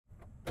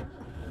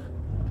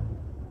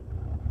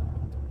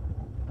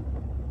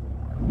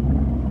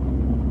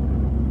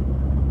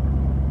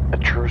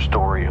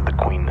story of the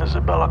Queen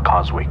Isabella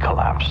Causeway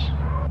collapse.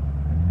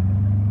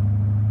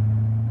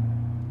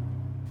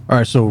 All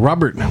right, so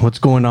Robert, what's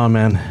going on,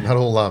 man? Not a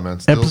whole lot, man.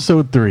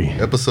 Episode 3.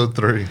 Episode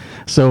 3.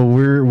 So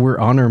we're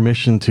on our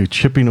mission to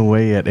chipping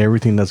away at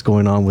everything that's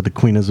going on with the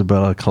Queen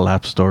Isabella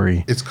collapse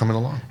story. It's coming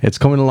along. It's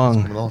coming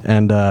along.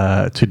 And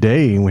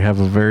today we have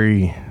a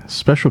very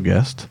special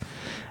guest.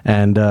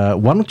 And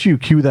why don't you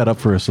cue that up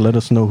for us? Let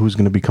us know who's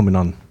going to be coming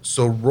on.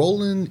 So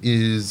Roland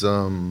is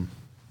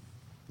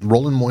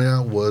Roland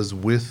Moya was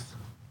with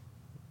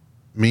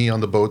me on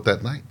the boat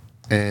that night,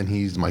 and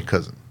he's my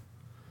cousin.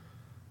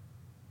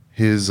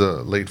 His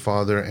late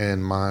father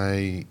and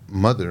my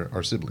mother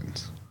are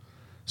siblings.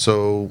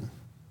 So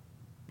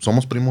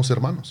somos primos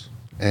hermanos.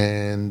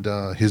 And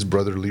his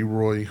brother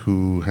Leroy,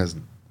 who has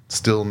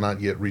still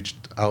not yet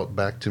reached out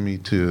back to me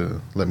to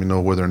let me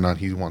know whether or not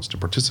he wants to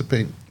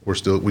participate. We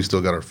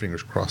still got our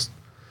fingers crossed.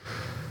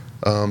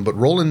 But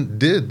Roland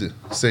did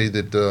say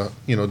that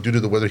due to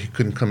the weather he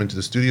couldn't come into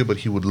the studio, but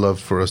he would love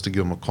for us to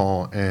give him a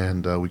call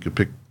and we could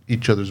pick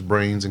each other's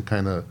brains and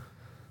kind of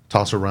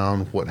toss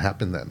around what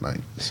happened that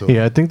night. So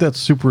yeah, I think that's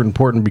super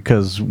important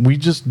because we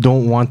just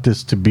don't want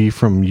this to be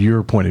from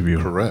your point of view.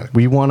 Correct.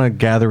 We want to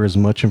gather as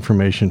much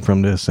information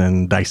from this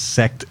and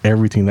dissect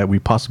everything that we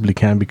possibly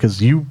can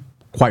because you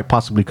quite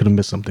possibly could have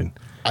missed something.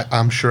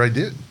 I'm sure I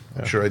did.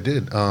 I'm sure I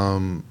did.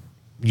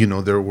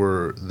 There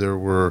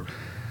were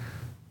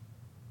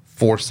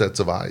 4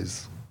 sets of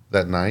eyes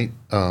that night.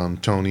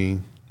 Tony,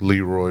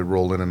 Leroy,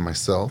 Roland, and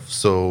myself.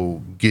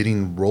 So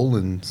getting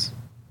Roland's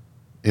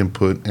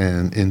input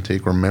and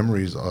intake or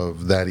memories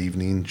of that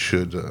evening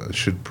should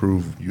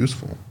prove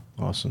useful.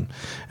 Awesome.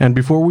 And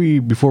before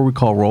we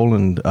call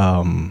Roland,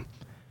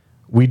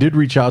 we did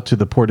reach out to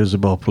the Port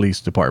Isabel Police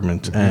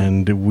Department,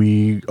 and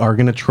we are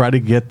going to try to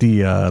get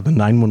the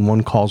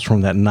 911 calls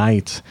from that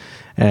night.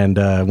 And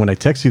when I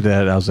texted you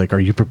that, I was like, "Are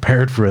you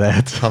prepared for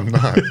that?" I'm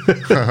not.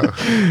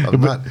 I'm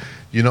not.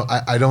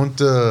 I don't.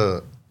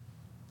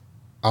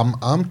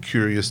 I'm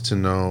curious to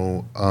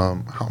know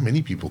how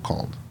many people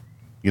called.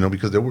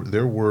 Because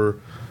there were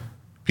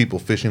people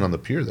fishing on the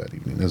pier that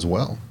evening as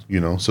well.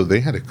 So they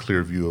had a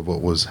clear view of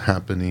what was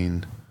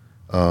happening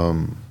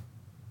that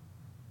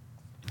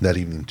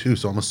evening too.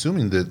 So I'm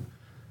assuming that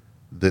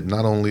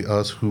not only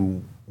us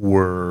who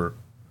were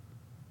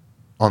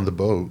on the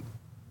boat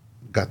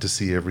got to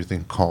see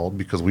everything called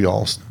because we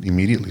all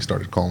immediately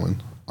started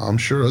calling. I'm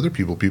sure other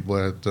people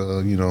at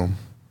that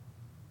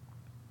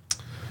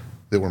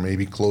were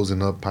maybe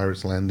closing up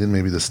Pirates Landing,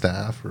 maybe the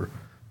staff or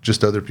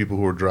just other people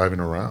who were driving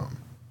around.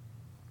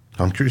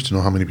 I'm curious to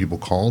know how many people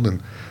called,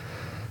 and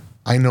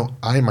I know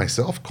I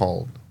myself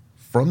called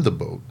from the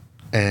boat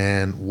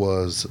and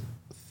was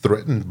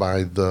threatened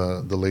by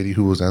the lady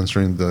who was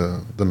answering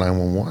the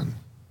 911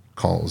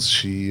 calls.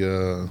 She,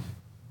 there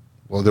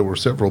were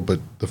several, but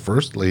the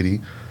first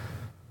lady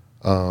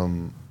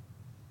hung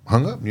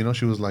up.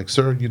 She was like,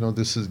 "Sir,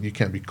 this is you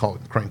can't be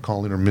crank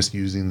calling or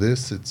misusing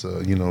this. It's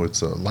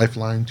it's a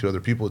lifeline to other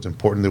people. It's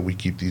important that we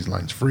keep these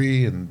lines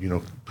free." And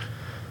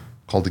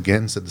called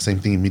again, said the same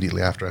thing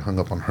immediately after I hung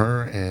up on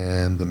her,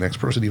 and the next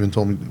person even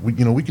told me,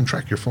 we can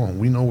track your phone.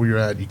 We know where you're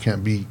at. You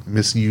can't be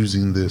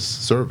misusing this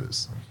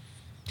service.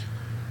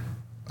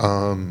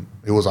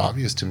 It was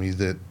obvious to me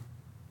that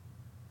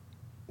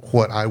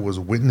what I was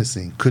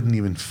witnessing couldn't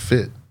even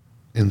fit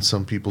in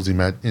some people's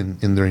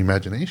in their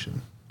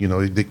imagination.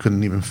 They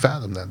couldn't even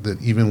fathom that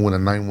even when a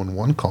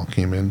 911 call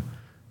came in,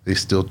 they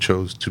still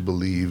chose to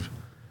believe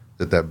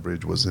that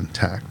bridge was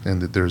intact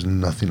and that there's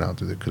nothing out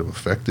there that could have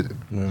affected it.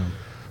 Yeah.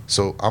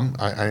 So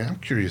I am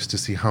curious to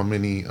see how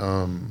many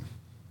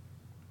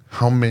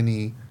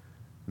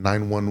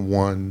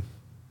 911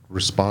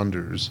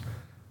 responders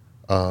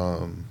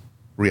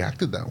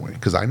reacted that way,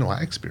 because I know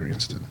I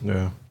experienced it.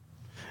 Yeah.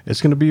 It's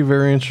going to be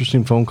very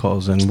interesting phone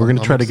calls, and we're going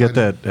to try to get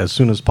that as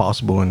soon as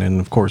possible. And then,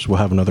 of course, we'll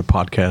have another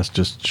podcast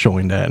just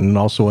showing that. And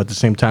also, at the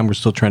same time, we're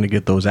still trying to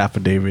get those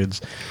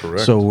affidavits.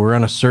 Correct. So we're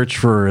on a search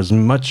for as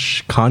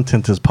much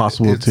content as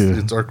possible.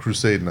 It's our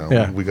crusade now.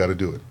 Yeah. We got to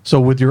do it.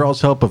 So with your all's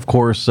help, of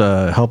course,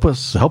 help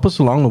us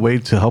along the way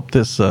to help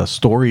this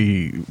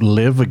story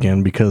live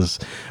again. Because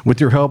with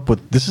your help,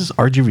 this is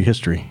RGV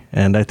history,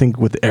 and I think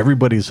with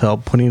everybody's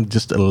help, putting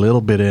just a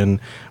little bit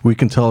in, we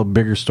can tell a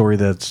bigger story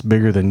that's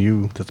bigger than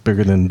you, that's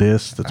bigger than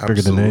this, that's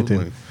bigger than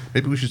anything.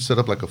 Maybe we should set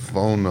up like a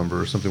phone number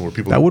or something where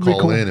people can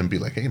call in and be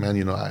like, "Hey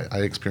man,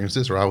 I experienced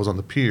this, or I was on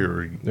the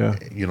pier," or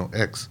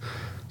X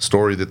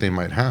story that they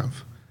might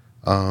have.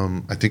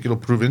 I think it'll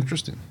prove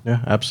interesting. Yeah,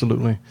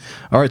 absolutely.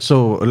 All right,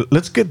 so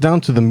let's get down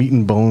to the meat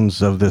and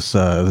bones of this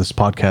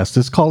podcast.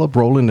 Let's call up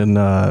Roland and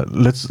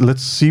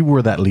let's see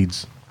where that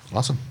leads.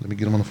 Awesome. Let me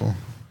get him on the phone.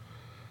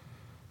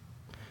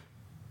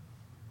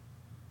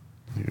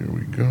 Here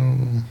we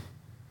go.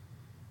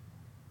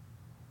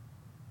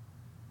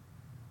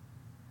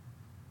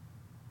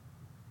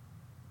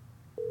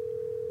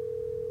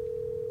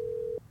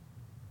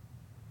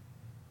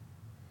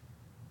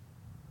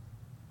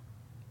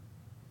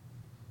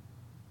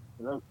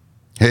 Hello.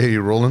 Hey,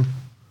 Roland.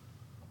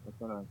 What's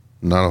going on?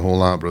 Not a whole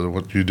lot, brother.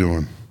 What you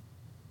doing?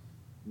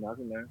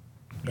 Nothing, man.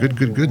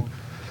 Good.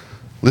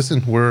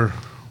 Listen, we're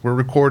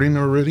recording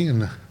already,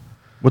 and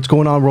What's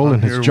going on,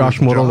 Roland? It's Josh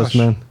Morales,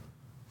 man.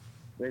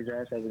 Hey,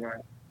 Josh, how's it going?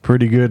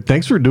 Pretty good.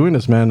 Thanks for doing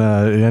this, man.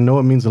 I know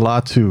it means a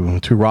lot to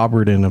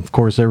Robert and, of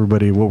course,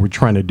 everybody, what we're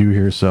trying to do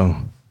here, so.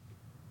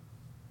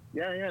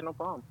 Yeah, no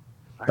problem.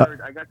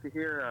 I got to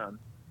hear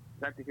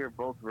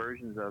both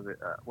versions of it.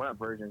 Well, not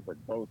versions, but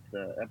both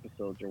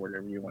episodes or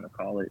whatever you want to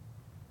call it.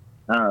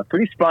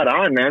 Pretty spot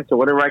on, man. So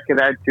whatever I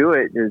could add to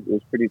it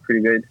is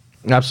pretty good.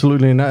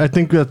 Absolutely, and I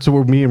think that's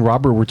what me and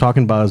Robert were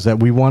talking about, is that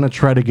we want to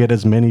try to get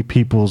as many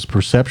people's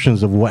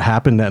perceptions of what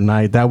happened that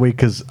night. That way,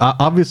 because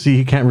obviously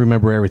he can't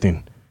remember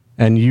everything,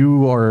 and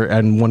you are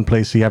in one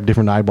place, so you have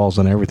different eyeballs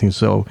on everything.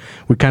 So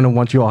we kind of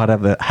want you all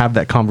to have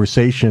that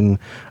conversation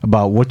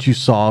about what you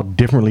saw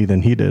differently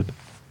than he did.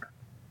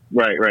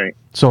 Right.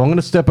 So I'm going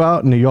to step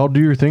out, and you all do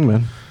your thing,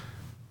 man.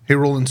 hey,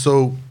 Roland.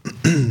 So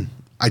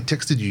I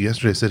texted you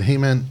yesterday. I said, "Hey,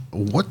 man,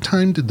 what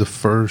time did the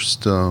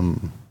first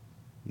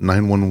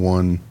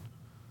 911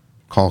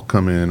 call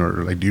come in,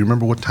 or like, do you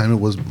remember what time it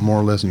was more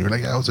or less?" And you're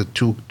like, "I was at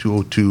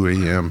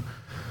 2:02 a.m."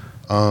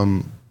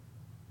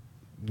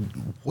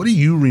 What do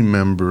you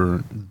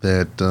remember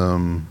that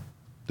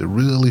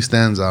really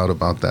stands out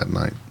about that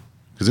night?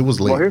 Because it was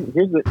late. Well,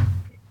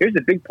 here's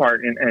the big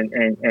part,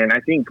 and I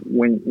think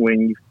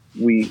when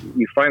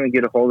you finally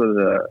get a hold of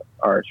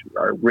our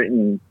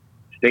written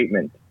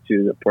statement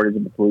to the Port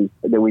Isabel Police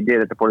that we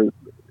did at the Port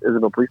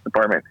Isabel Police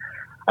Department,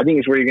 I think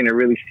it's where you're going to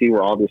really see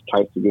where all this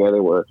ties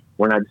together, where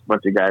we're not just a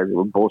bunch of guys that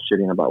were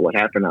bullshitting about what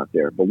happened out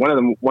there. But one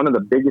of the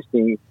biggest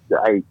things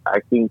that I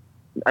think,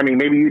 I mean,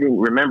 maybe you didn't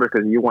remember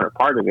because you weren't a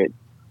part of it,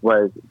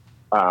 was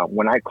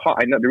when I called.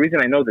 I know the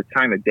reason I know the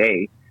time of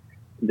day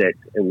that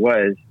it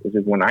was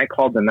is when I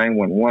called the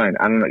 911.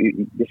 I don't know.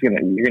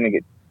 You're gonna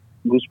get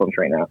goosebumps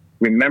right now.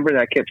 Remember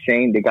that I kept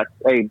saying they got.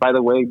 Hey, by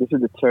the way, this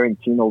is the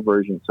Tarantino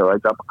version, so I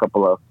dropped a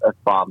couple of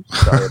F-bombs.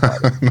 Sorry about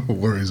it. No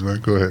worries,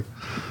 man. Go ahead.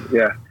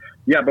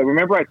 Yeah, but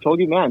remember I told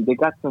you, man, they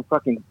got some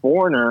fucking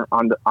foreigner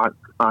on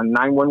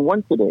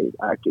 911 today.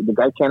 The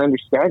guy can't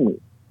understand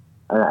me,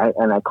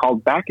 and I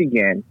called back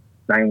again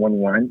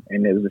 911,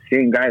 and it was the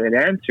same guy that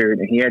answered,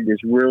 and he had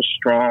this real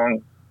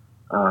strong.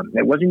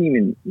 It wasn't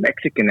even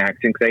Mexican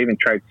accent, because I even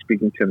tried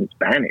speaking to him in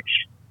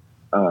Spanish,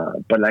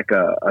 but like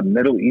a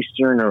Middle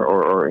Eastern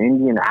or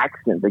Indian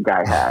accent the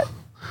guy had,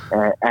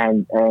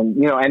 and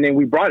you know, and then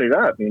we brought it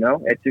up. You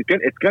know,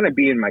 it's gonna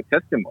be in my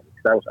testimony,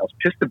 because I was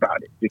pissed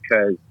about it,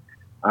 because.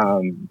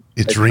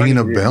 It's ringing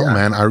a bell,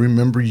 man. I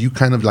remember you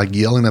kind of like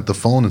yelling at the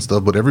phone and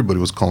stuff, but everybody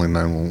was calling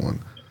 911.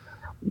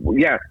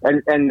 Yeah,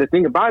 and the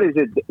thing about it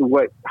is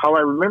that how I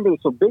remember it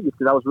so big is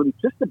because I was really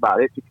pissed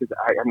about it, because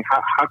I mean,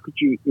 how could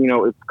you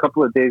know, it's a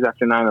couple of days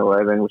after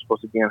 9/11, we're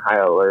supposed to be on high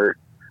alert.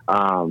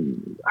 How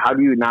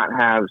do you not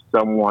have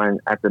someone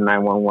at the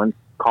 911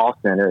 call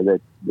center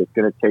that's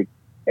going to take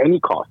any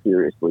call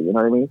seriously? You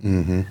know what I mean?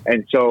 Mm-hmm.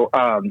 And so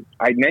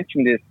I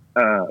mentioned this.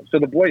 So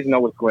the boys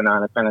know what's going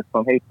on. I kind of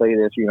told them, hey, play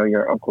this. You know,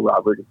 your Uncle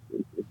Robert is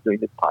doing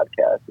this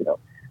podcast. You know,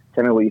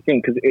 tell me what you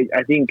think, because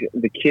I think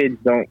the kids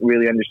don't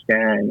really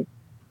understand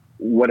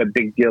what a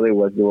big deal it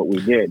was to what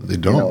we did. They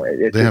don't. You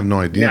know, they have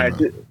no idea.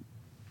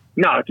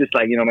 Yeah, it's just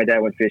like, you know, my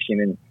dad went fishing,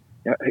 and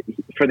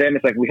for them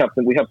it's like we helped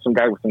some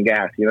guy with some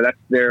gas. You know,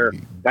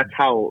 that's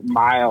how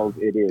mild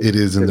it is. It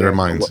is in their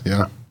minds.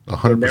 Yeah,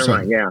 100%. In their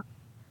mind, yeah.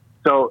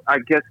 So I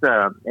guess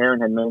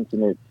Aaron had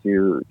mentioned it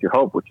to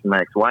Hope, which is my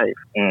ex-wife,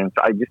 and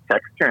so I just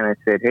texted her and I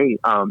said, "Hey,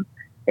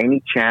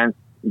 any chance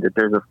that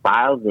there's a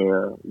file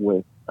there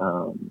with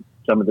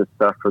some of the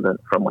stuff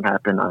from what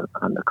happened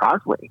on the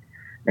Causeway?"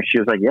 And she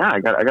was like, "Yeah, I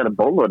got a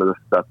boatload of this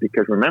stuff,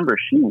 because remember,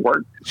 she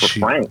worked for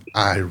Frank."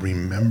 I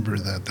remember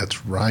that.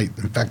 That's right.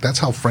 In fact, that's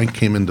how Frank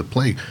came into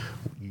play.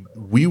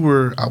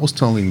 I was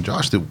telling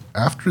Josh that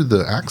after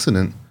the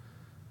accident,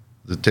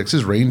 the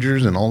Texas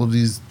Rangers and all of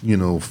these, you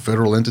know,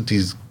 federal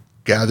entities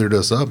gathered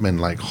us up and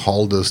like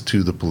hauled us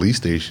to the police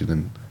station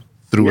and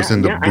threw us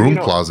in the broom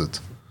closet.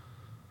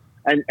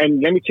 And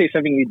let me tell you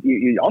something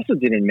you also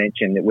didn't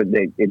mention that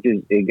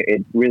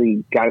it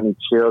really got me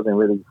chills and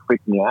really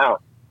freaked me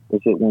out. Is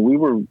that when we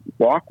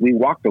walked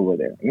over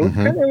there. It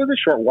was a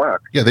short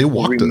walk. Yeah, they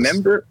walked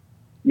us.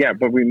 Yeah,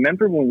 but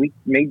remember when we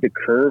made the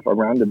curve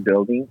around the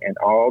building and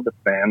all the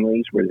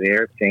families were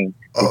there saying,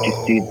 "Did you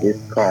see this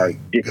car?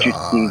 Did you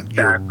see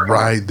that car?"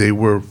 Right. They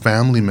were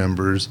family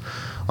members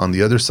on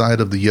the other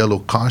side of the yellow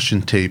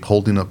caution tape,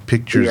 holding up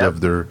pictures of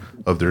their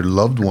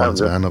loved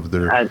ones,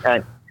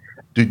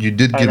 Dude, you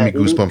did give me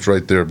goosebumps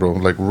right there, bro.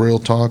 Like, real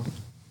talk,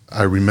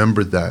 I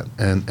remembered that,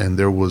 and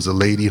there was a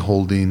lady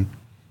holding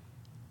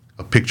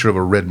a picture of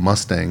a red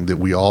Mustang that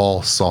we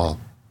all saw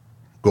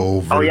go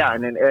over. Oh yeah,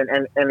 and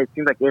it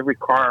seems like every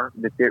car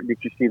did you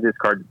see this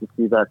car? Did you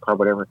see that car?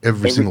 Whatever.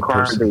 Every single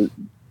car person.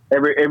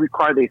 Every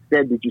car they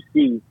said, "Did you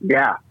see?"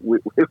 Yeah, we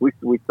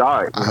saw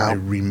it. You know? I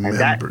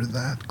remember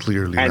that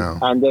clearly now.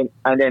 And then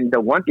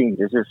the one thing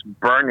that's just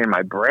burned in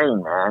my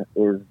brain, man,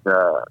 is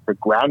the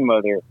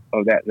grandmother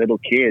of that little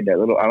kid. That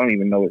little, I don't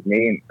even know his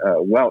name.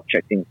 Welch,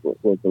 I think,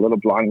 was the little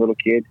blonde little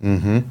kid.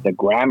 Mm-hmm. The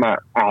grandma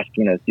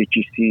asking us, "Did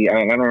you see?" I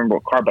don't remember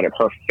what car, but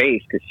her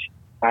face, because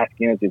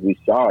asking us if we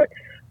saw it.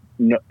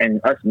 No, and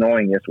us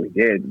knowing, yes, we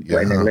did. Yeah.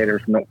 And then later,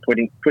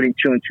 putting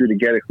two and two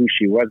together, who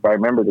she was. But I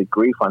remember the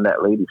grief on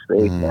that lady's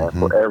face, man.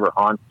 Forever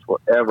haunts.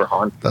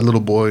 That little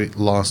boy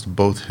lost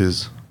both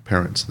his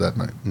parents that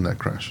night in that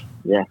crash.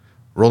 Yeah.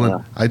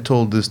 Roland, I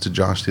told this to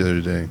Josh the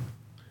other day.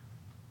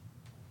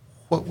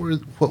 What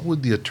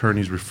would the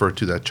attorneys refer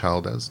to that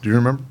child as? Do you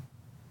remember?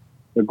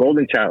 The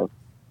golden child.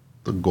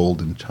 The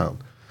golden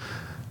child.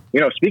 You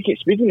know,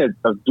 speaking of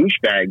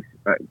douchebags,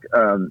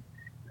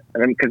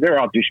 because they're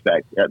all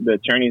douchebags. The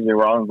attorneys, they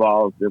were all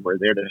involved. They were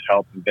there to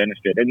help and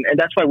benefit, and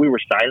that's why we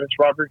were silenced,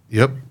 Robert.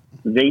 Yep.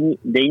 They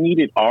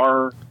needed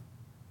our.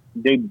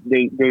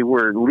 They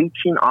were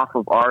leeching off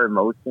of our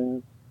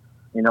emotions.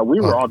 You know,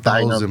 we were all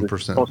diagnosed with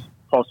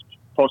post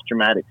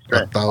traumatic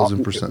stress.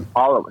 1,000%.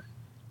 All of us,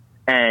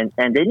 and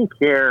they didn't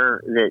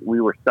care that we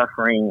were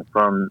suffering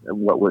from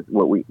what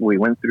we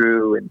went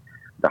through and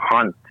the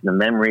haunts, the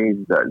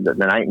memories, the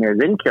nightmares.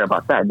 They didn't care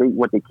about that.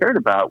 What they cared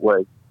about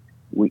was.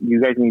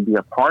 You guys need to be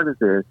a part of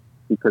this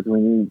because we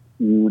need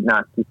you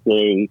not to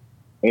say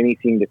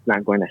anything that's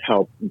not going to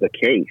help the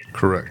case.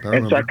 Correct.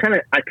 And so I kind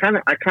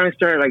of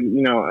started like,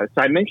 you know,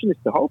 so I mentioned this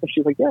to Hope and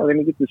she's like, yeah, let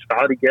me get this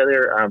file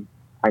together.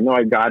 I know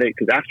I got it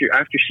because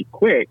after she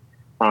quit,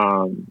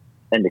 and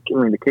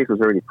the case was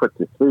already put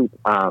to sleep,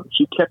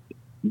 she kept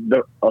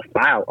a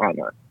file on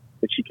us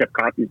that she kept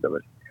copies of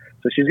us.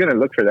 So she's going to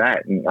look for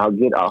that and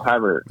I'll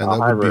have her. And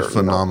that would be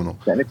phenomenal.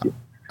 Send it to you.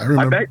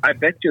 I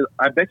bet you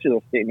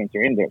those statements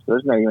are in there. So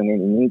there's not even any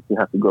need to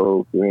have to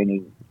go through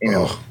any,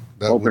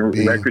 open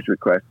records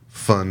request.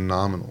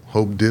 Phenomenal.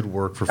 Hope did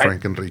work for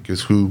Frank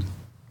Enriquez, who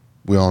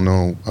we all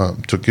know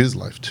took his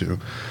life too.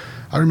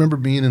 I remember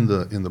being in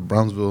the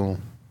Brownsville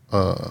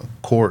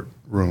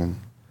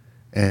courtroom,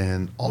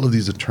 and all of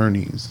these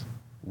attorneys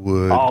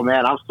would. Oh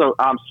man,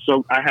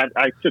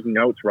 I took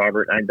notes,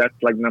 Robert. That's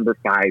like number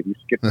 5. You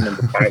skipped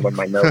number 5 on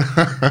my notes.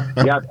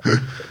 Yeah,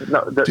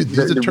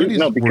 these attorneys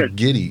were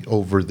giddy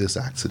over this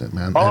accident,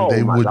 man, and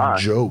they would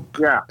joke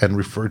and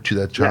refer to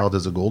that child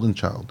as a golden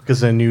child because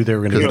they knew they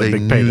were going to get a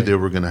big payday. They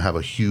were going to have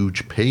a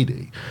huge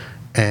payday,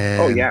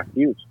 and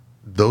huge.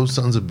 Those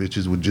sons of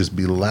bitches would just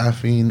be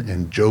laughing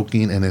and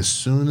joking, and as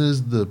soon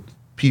as the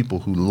people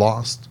who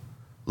lost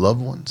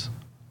loved ones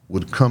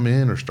would come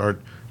in or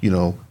start,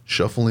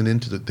 shuffling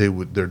into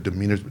their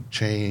demeanors would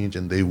change,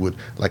 and they would,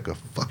 like a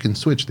fucking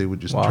switch, they would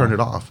just turn it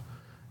off.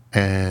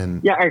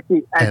 And I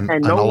see.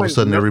 And all of a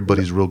sudden,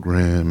 everybody's real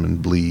grim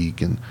and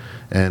bleak,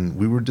 and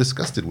we were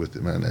disgusted with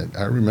it, man. And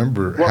I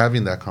remember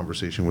having that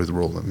conversation with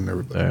Roland and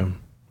everybody.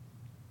 Damn.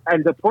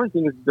 And the important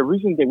thing is, the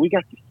reason that we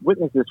got to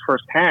witness this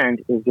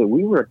firsthand is that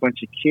we were a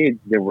bunch of kids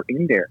that were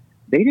in there.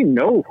 They didn't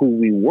know who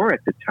we were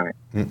at the time.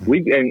 Mm-hmm.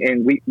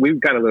 We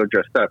got a little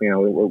dressed up.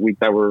 We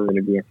thought we were going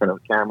to be in front of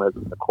cameras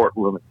in the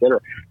courtroom, etc.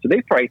 So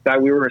they probably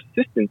thought we were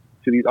assistants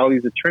to all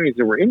these attorneys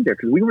that were in there,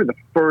 because we were the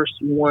first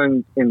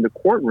ones in the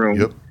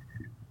courtroom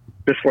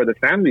before the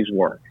families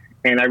were.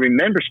 And I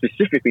remember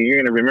specifically, you're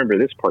going to remember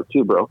this part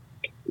too, bro.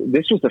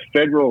 This was the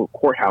federal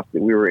courthouse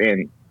that we were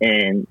in,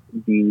 and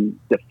the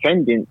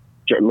defendant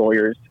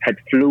lawyers had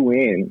flew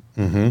in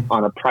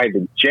on a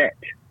private jet.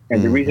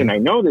 And the reason I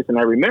know this and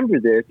I remember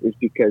this is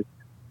because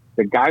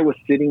the guy was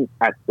sitting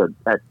at the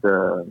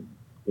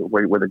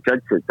where the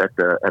judge sits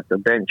at the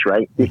bench,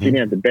 right? He's sitting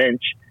at the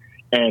bench,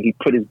 and he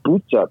put his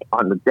boots up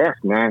on the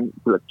desk, man,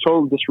 with a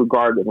total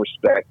disregard and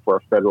respect for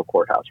a federal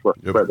courthouse, for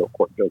a federal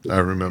court judge. I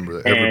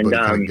remember that. Everybody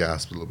kind of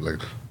gasped a little bit,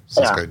 like, what's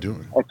this guy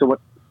doing? And so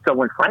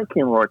when Frank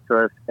came over to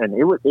us, and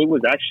it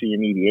was actually a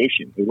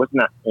mediation. It was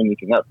not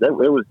anything else. It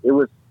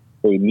was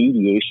a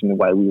mediation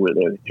while we were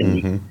there to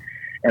meet.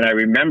 And I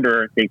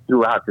remember they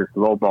threw out this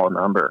lowball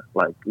number,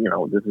 like,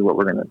 this is what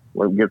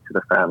we'll give to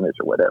the families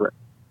or whatever.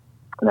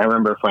 And I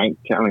remember Frank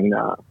telling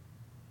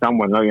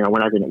someone, no, we're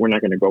not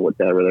going to go with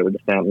that, or with the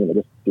family.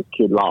 This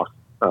kid lost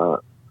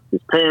his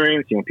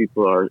parents.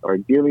 People are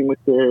dealing with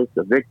this.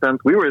 The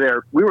victims. We were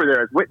there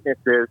as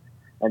witnesses,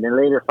 and then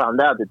later found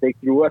out that they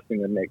threw us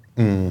in the mix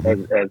as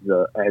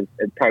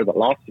part of the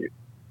lawsuit.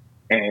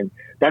 And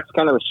that's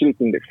kind of a shitty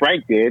thing that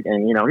Frank did.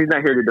 And, he's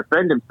not here to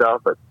defend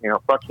himself, but,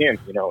 fuck him.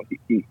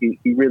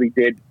 He really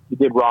did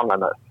wrong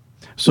on us.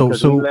 So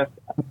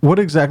what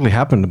exactly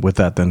happened with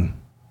that then?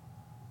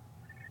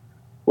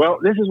 Well,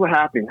 this is what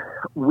happened.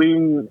 We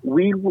Robert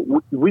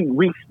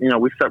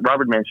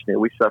mentioned it.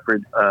 We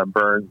suffered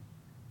burns,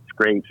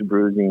 scrapes,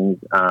 bruisings.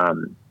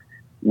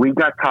 We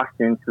got tossed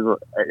into,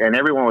 and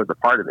everyone was a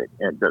part of it.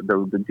 And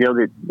the deal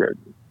that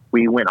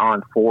we went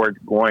on forward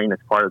going as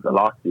part of the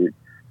lawsuit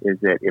is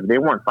that if they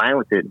weren't fine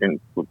with it, then,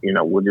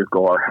 we'll just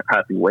go our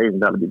happy ways,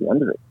 and that'll be the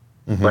end of it.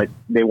 But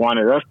they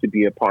wanted us to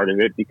be a part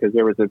of it because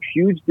there was a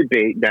huge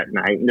debate that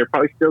night, and there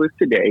probably still is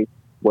today,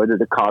 whether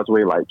the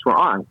causeway lights were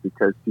on,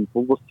 because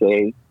people will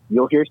say,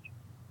 you'll hear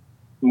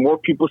more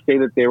people say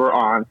that they were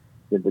on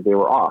than that they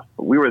were off.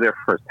 But we were there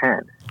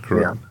firsthand.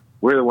 Correct.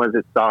 We're the ones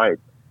that saw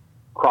it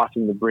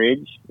crossing the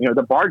bridge.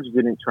 The barge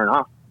didn't turn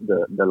off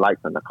the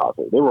lights on the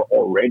causeway. They were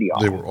already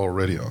off.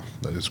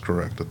 That is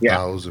correct.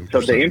 1,000%.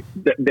 So the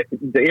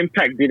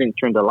impact didn't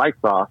turn the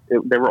lights off.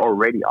 They were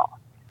already off.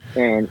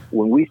 And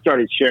when we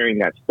started sharing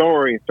that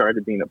story and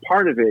started being a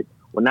part of it,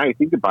 well, now you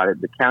think about it,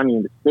 the county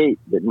and the state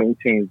that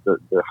maintains the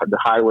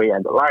highway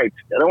and the lights,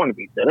 they don't want to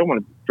be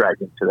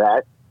dragged into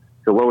that.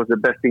 So what was the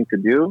best thing to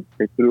do?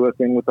 They threw us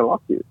in with a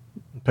lawsuit.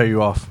 Pay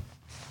you off.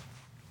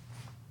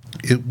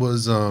 It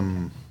was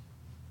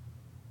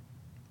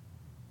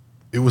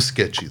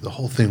sketchy. The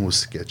whole thing was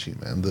sketchy,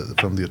 man.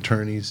 From the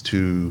attorneys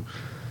to,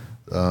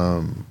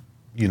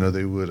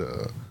 they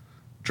would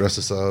dress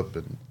us up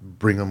and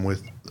bring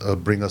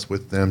us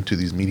with them to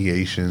these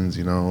mediations,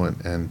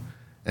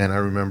 and I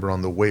remember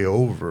on the way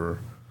over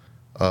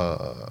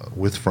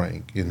with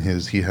Frank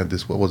he had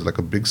this, what was it, like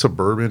a big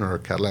Suburban or a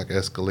Cadillac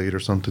Escalade or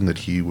something that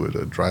he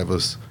would drive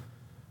us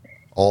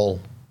all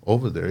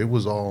over there. It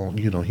was all,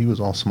 he was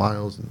all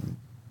smiles and,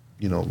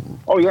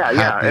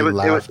 happy,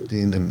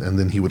 laughing, and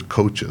then he would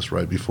coach us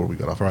right before we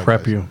got off. All right,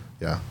 prep guys. you.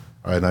 Yeah.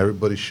 All right, now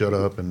everybody shut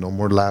up and no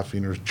more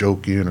laughing or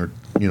joking or,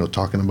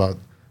 talking about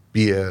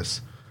BS.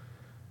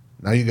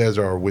 Now you guys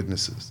are our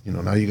witnesses.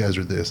 Now you guys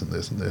are this and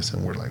this and this.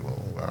 And we're like,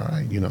 well, all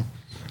right,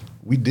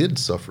 we did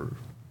suffer.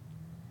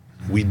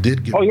 We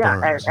did get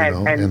burns,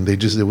 and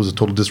it was a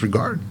total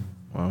disregard.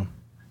 Wow.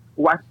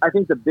 Well, I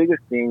think the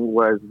biggest thing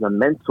was the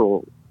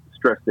mental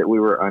stress that we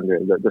were under,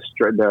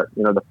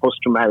 the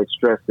post-traumatic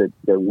stress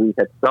that we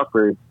had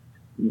suffered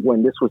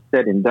when this was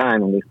said and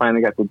done, and they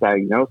finally got the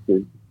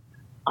diagnosis.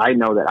 I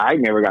know that I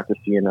never got to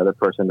see another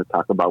person to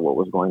talk about what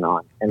was going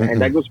on,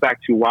 and that goes back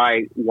to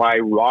why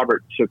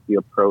Robert took the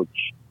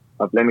approach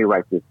of let me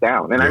write this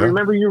down. And I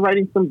remember you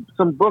writing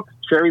some books,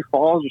 Cherry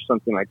Falls or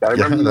something like that. I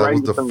remember that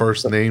was the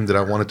first name that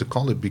I wanted to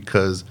call it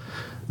because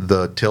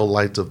the tail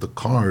lights of the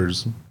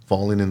cars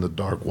falling in the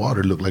dark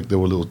water looked like there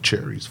were little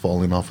cherries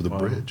falling off of the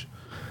bridge.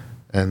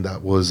 And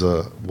that was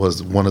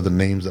one of the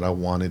names that I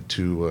wanted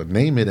to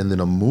name it. And then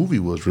a movie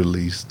was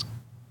released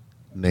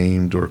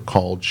named or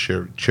called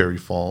Cherry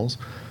Falls.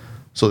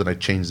 So then I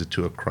changed it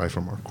to A Cry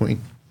from Our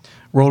Queen.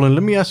 Roland,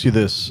 let me ask you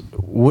this.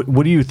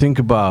 What do you think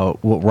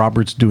about what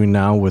Robert's doing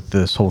now with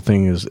this whole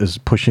thing is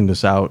pushing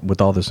this out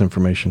with all this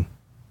information?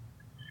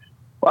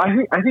 Well,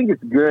 I think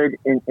it's good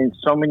in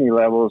so many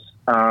levels.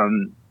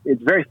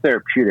 It's very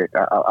therapeutic.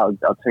 I'll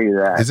tell you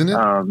that. Isn't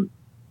it?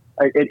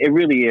 It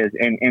really is.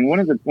 And one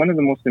of the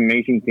most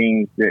amazing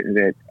things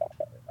that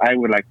I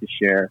would like to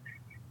share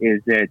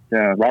is that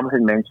Robert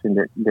had mentioned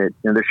that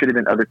there should have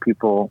been other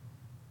people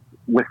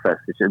with us.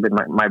 It should have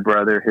been my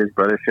brother, his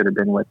brother should have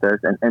been with us,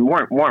 and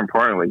more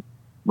importantly,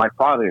 my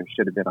father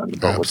should have been on the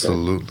boat with us.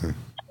 Absolutely.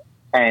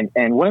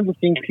 And one of the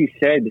things he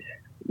said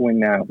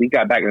when we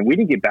got back, and we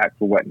didn't get back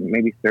for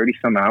maybe 30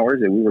 some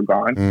hours that we were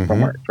gone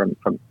from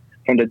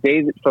the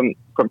day from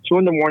 2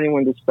 a.m.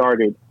 when this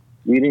started.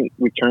 We didn't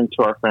return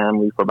to our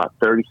family for about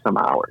 30 some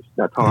hours.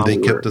 That's how long they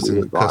kept us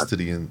in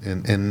custody,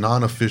 in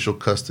non-official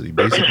custody,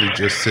 basically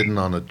just sitting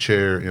on a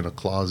chair in a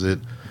closet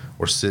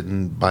or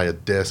sitting by a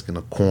desk in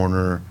a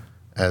corner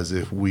as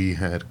if we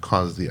had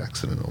caused the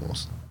accident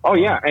almost. Oh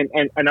yeah,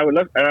 and I would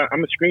love. I'm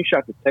gonna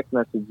screenshot the text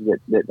message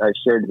that I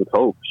shared with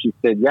Hope. She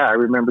said, "Yeah, I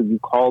remember you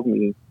called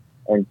me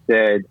and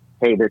said,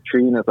 hey, they're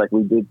treating us like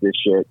we did this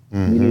shit. You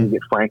need to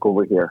get Frank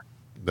over here."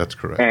 That's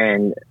correct.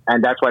 And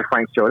that's why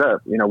Frank showed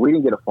up. We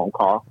didn't get a phone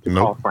call to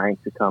call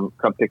Frank to come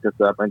pick us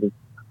up. I think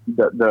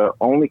the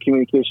only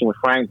communication with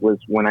Frank was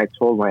when I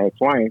told my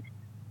ex-wife,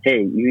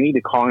 hey, you need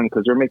to call him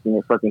because they're making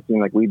it fucking seem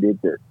like we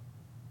did this.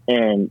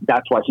 And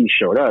that's why he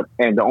showed up.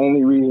 And the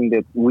only reason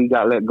that we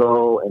got let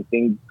go and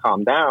things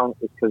calmed down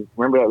is because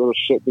remember that little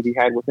shit that he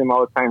had with him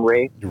all the time,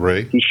 Ray?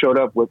 Ray. He showed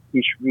up with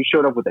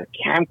a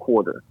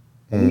camcorder.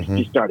 And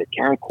he started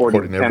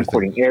camcording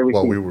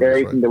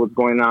everything that was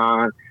going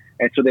on.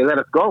 And so they let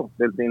us go.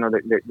 They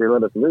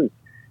let us loose.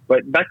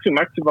 But back to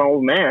my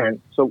old man.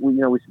 So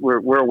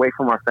we're away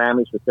from our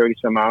families for 30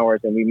 some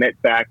hours, and we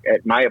met back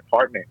at my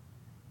apartment.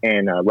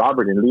 And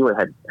Robert and Leroy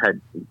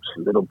had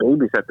little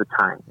babies at the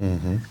time.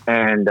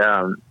 And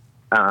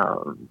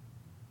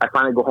I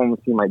finally go home and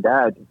see my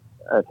dad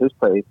at his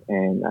place,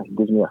 and he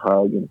gives me a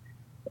hug.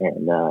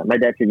 And my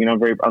dad said,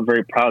 I'm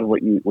very proud of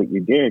what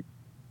you did.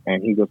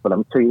 And he goes, but I'm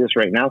gonna tell you this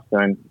right now,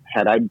 son.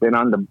 Had I been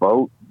on the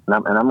boat, and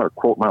I'm gonna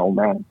quote my old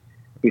man.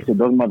 He said,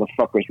 those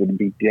motherfuckers would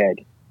be dead,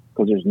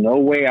 because there's no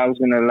way I was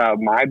gonna allow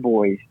my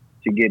boys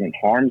to get in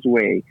harm's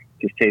way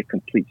to save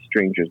complete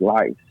strangers'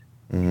 lives.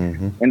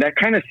 And that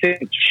kind of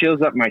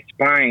chills up my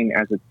spine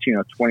as a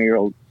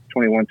 21,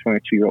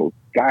 22-year-old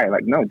guy.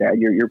 Like, no, Dad,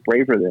 you're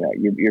braver than that.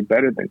 You're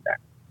better than that.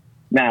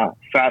 Now,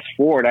 fast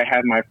forward, I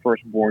had my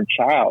firstborn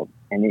child,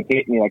 and it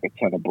hit me like a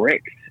ton of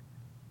bricks.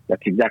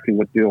 That's exactly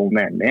what the old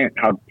man meant.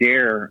 How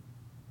dare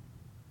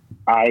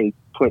I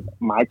put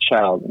my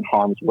child in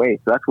harm's way?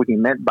 So that's what he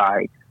meant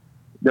by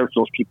those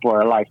people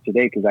are alive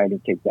today because I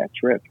didn't take that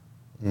trip.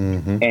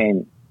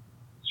 And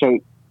so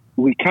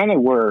we kind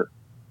of were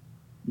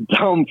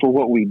dumb for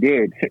what we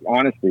did,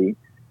 honestly.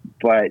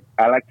 But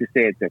I like to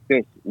say it like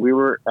this: we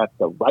were at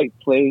the right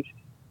place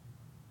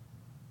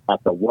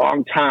at the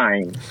wrong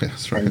time.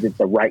 That's right. And did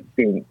the right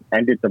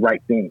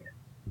thing.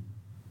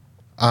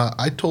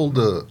 I told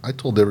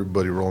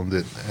everybody, Roland,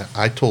 that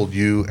I told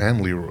you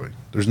and Leroy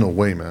There's no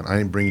way, man. I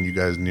ain't bringing you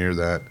guys near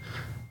that.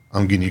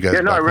 I'm getting you guys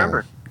back I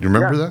remember. home. You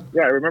remember that?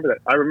 Yeah, I remember that.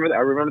 I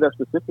remember that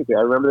specifically.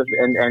 I remember this,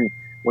 and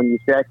when you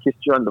say I kissed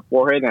you on the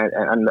forehead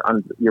and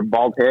on your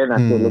bald head, and I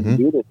said, "Let's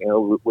do this."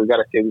 We got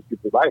to save these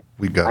people's life.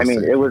 We got. I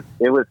mean, it was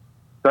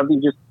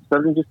something just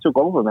took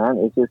over, man.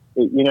 It's just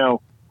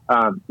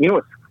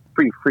what's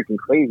pretty freaking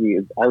crazy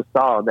is I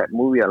saw that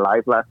movie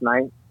Alive last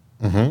night.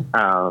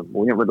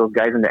 Where those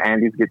guys in the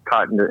Andes get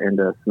caught in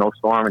the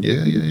snowstorm and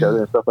shoot each other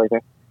and stuff like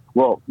that.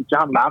 Well,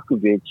 John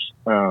Malkovich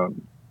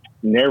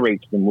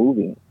narrates the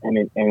movie,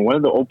 and one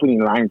of the opening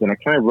lines, and I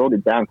kind of wrote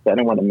it down because I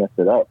didn't want to mess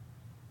it up.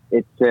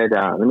 It said,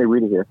 let me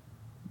read it here.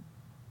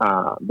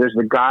 There's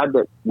a God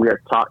that we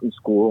are taught in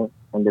school,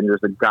 and then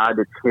there's a God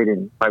that's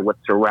hidden by what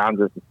surrounds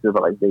us in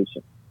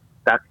civilization.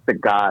 That's the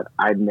God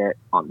I met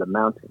on the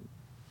mountain.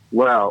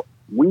 Well,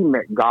 we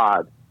met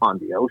God on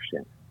the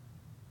ocean.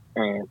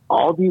 And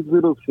all these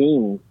little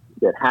things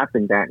that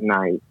happened that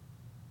night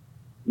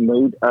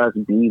made us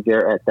be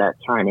there at that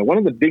time. And one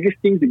of the biggest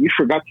things that you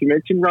forgot to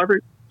mention,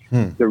 Robert,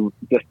 the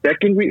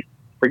second we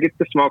forget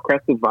the small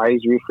craft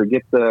advisory,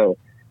 forget the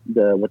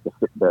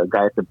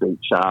guy at the bait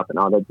shop and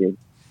all that did.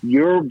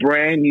 Your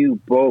brand new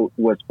boat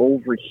was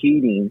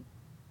overheating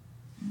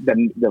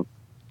the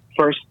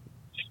first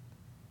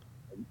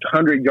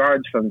 100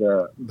 yards from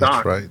the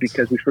dock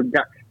because we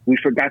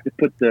forgot to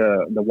put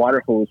the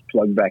water hose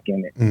plug back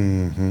in it.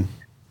 Mm-hmm.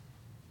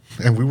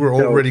 And we were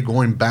already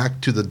going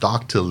back to the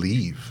dock to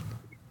leave.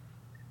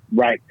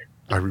 Right.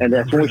 And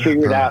that's when we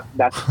figured out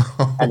that's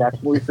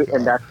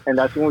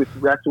when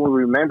we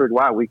remembered,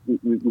 wow, we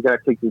got to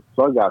take this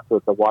plug out so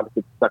that the water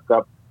could suck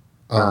up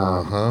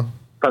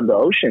from the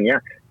ocean. Yeah.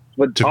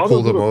 But to all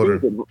cool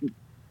those the motor.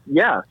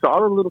 So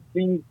all the little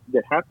things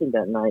that happened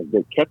that night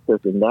that kept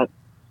us in that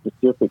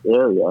specific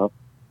area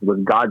was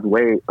God's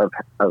way of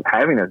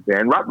having us there.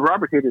 And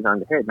Robert hit it on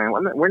the head, man.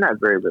 We're not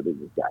very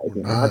religious guys.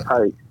 You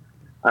know?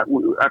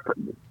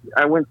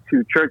 I went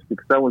to church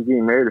because someone's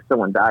getting married or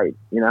someone died,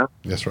 you know?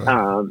 That's right.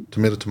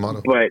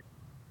 Tomato.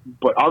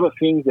 But all the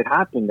things that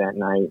happened that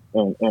night,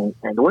 and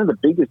one of the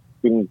biggest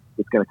things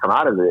that's going to come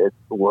out of this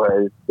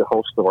was the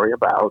whole story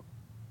about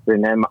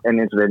Rene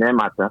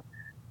Mata,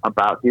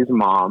 about his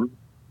mom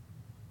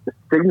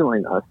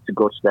signaling us to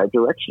go to that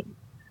direction.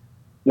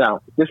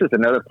 Now, this is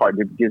another part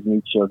that gives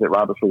me chills that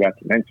Robert forgot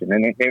to mention.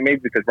 And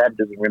maybe because Rob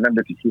doesn't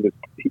remember, because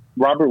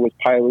Robert was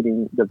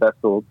piloting the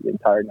vessel the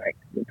entire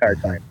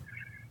time.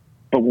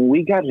 But when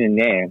we got in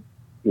there,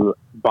 the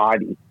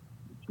body,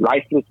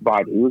 lifeless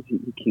body,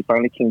 he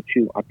finally came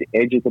to at the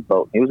edge of the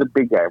boat. He was a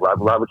big guy.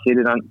 Robert hit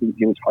it on,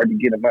 it was hard to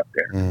get him up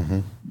there. Mm-hmm.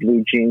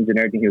 Blue jeans and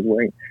everything he was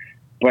wearing.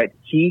 But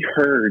he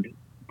heard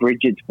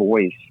Bridget's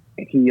voice,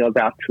 and he yelled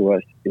out to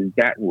us, "Is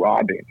that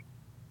Robin?"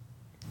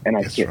 And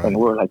and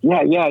we were like, yeah.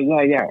 I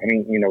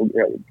mean,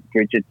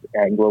 Bridget's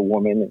Anglo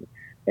woman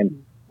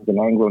and an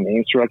Anglo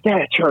name. So we're like,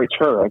 yeah, it's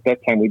her. At that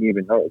time, we didn't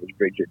even know it was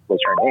Bridget was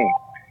her name.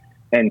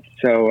 And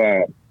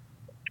so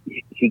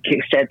he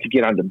started to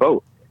get on the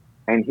boat,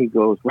 and he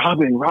goes,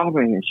 Robin.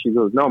 And she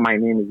goes, no, my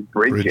name is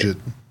Bridget.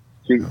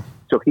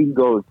 So he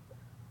goes,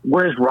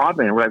 where's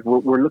Robin? We're like,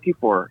 we're looking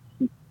for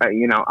her.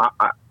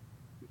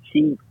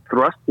 He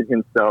thrusted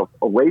himself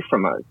away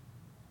from us,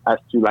 as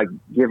to like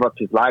give up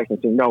his life and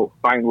say, no,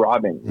 find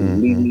Robin,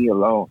 leave me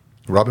alone.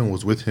 Robin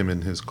was with him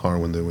in his car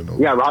when they went over.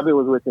 Yeah, Robin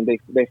was with him.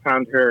 They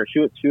found her. She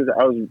was.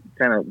 I was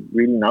kind of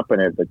reading up on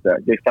it, but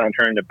they found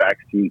her in the back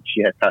seat.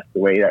 She had passed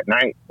away that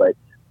night. But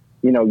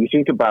you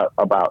think about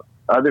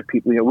other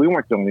people. We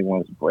weren't the only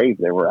ones brave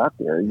that were out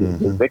there.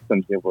 The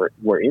victims that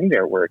were in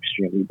there were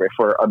extremely brave.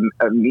 For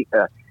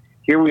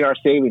here we are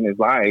saving his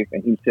life,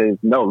 and he says,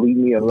 no, leave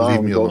me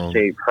alone. Go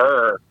save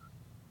her.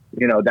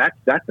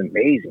 That's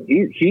amazing.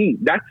 He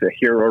that's a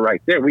hero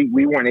right there.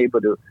 We weren't able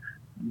to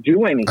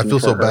do anything. I feel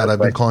so bad. I've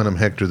been calling him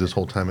Hector this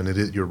whole time, and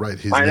you're right.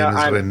 His name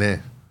is Rene.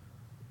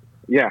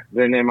 Yeah,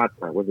 Rene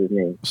Mata was his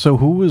name. So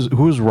who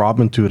was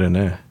Robin to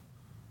Rene?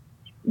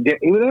 They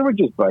were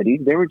just buddies.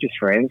 They were just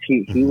friends.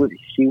 She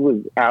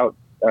was out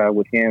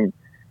with him,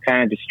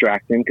 kind of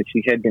distract him because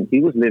he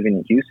was living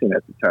in Houston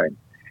at the time,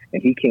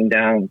 and he came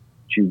down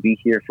to be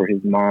here for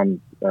his mom's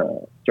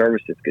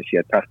services because she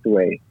had passed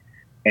away.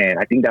 And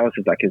I think that was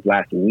his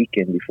last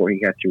weekend before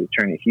he had to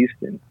return to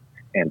Houston.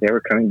 And they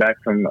were coming back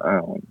from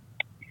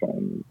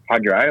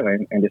Padre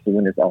Island, and this is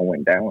when this all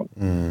went down.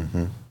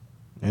 Mm-hmm.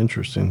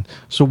 Interesting.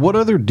 So what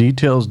other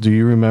details do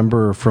you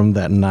remember from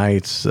that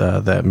night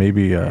that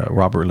maybe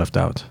Robert left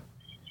out?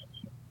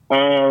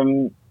 Let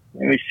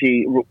me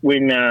see.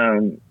 When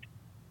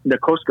the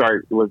Coast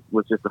Guard was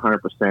just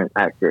 100%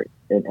 accurate.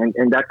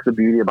 And that's the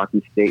beauty about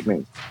these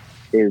statements,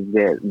 is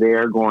that they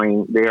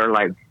are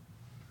like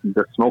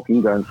the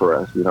smoking gun for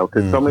us,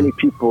 because so many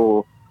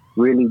people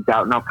really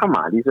doubt. Now, come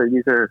on, these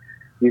are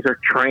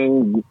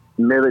trained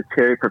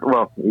military.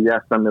 Well, yeah,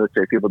 some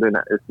military people.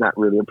 It's not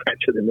really a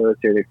branch of the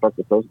military. They fuck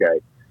with those guys,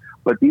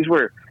 but they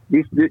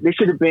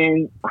should have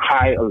been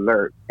high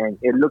alert, and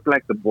it looked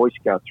like the Boy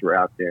Scouts were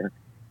out there.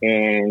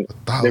 And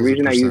the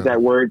reason I use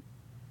that word,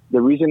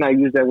 the reason I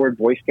use that word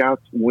Boy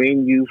Scouts,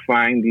 when you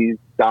find these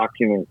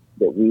documents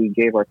that we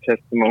gave our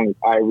testimonies,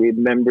 I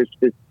remember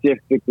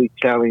specifically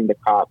telling the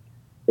cops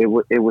it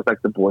was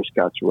like the Boy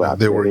Scouts were out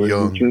They there. were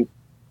young.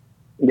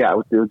 There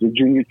was a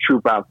junior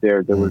troop out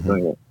there that was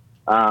doing it.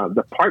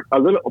 The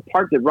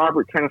part that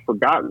Robert kind of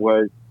forgot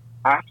was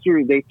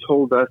after they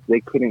told us they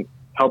couldn't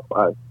help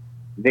us,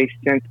 they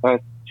sent us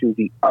to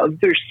the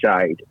other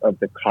side of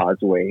the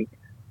causeway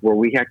where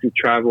we had to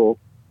travel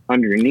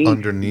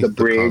underneath the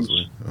bridge.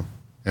 Causeway. Yeah.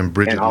 And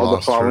Bridget and all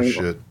lost her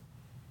shit.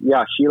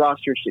 Yeah, she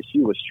lost her shit. She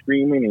was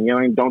screaming and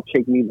yelling, "Don't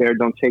take me there!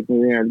 Don't take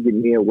me there! Get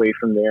me away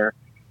from there!"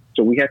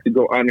 So we had to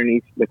go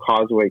underneath the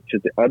causeway to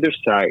the other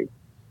side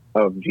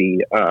of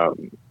the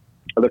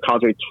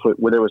causeway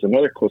where there was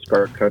another Coast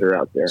Guard cutter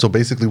out there. So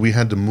basically, we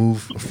had to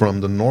move from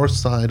the north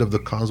side of the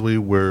causeway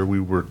where we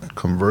were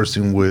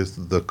conversing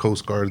with the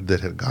Coast Guard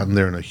that had gotten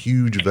there in a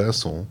huge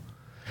vessel,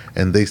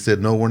 and they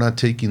said, "No, we're not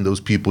taking those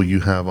people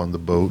you have on the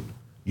boat.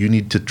 You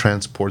need to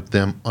transport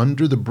them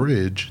under the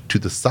bridge to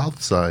the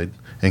south side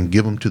and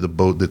give them to the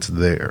boat that's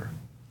there."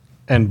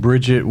 And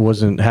Bridget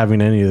wasn't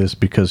having any of this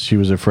because she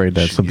was afraid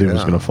that something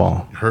was going to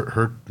fall.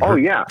 Her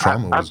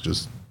trauma was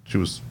just, she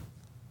was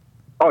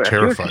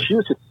terrified.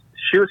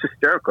 She was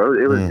hysterical.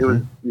 It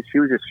was she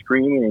was just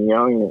screaming and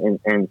yelling,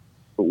 and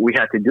we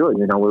had to do it.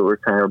 We were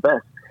trying our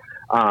best.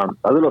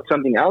 A little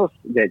something else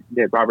that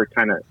Robert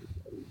kind of,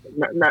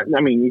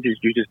 you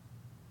just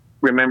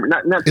remember,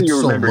 not that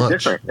you remember so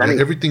different.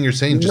 Everything you're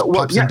saying just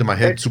pops into my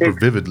head super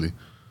vividly.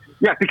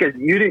 Yeah, because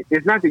you didn't.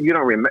 It's not that you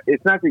don't remember.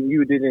 It's not that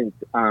you didn't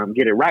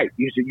get it right.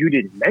 You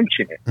didn't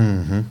mention it.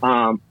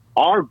 Mm-hmm.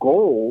 Our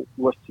goal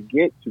was to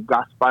get to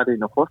Gaspar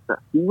Hinojosa.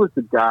 He was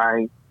the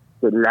guy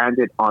that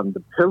landed on the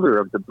pillar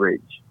of the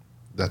bridge.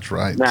 That's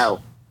right.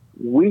 Now,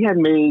 we had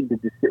made the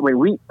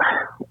decision.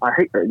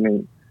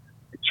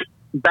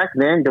 Back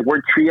then, the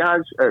word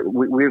triage,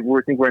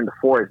 we think we're in the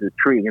forest, the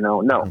tree,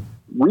 No.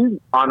 We,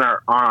 on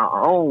our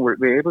own,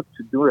 we're able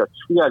to do a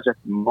triage at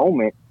the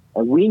moment.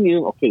 And we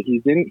knew, okay,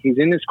 he's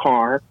in his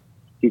car.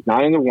 He's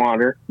not in the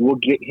water. We'll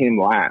get him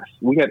last.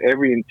 We had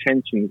every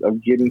intention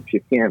of getting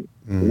to him.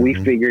 Mm-hmm. We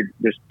figured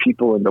there's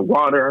people in the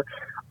water.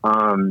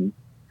 I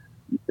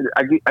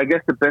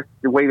guess the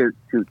way to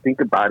think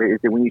about it is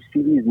that when you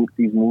see these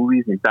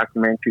movies and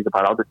documentaries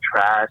about all the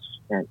trash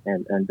and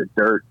the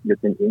dirt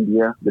that's in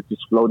India that's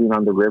just floating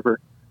on the river,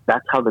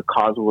 that's how the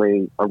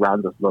causeway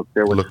around us looked.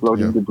 There was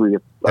floating debris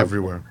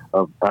everywhere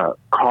of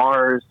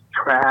cars,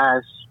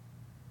 trash,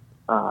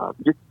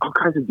 just all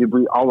kinds of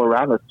debris all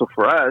around us. So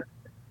for us,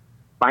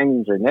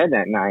 finding Janet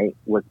that night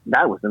was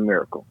a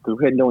miracle because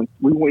we had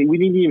we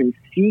didn't even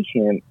see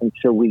him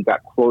until we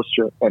got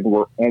closer and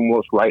were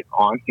almost right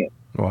on him.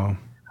 Wow.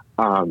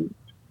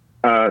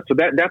 So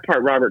that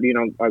part, Robert,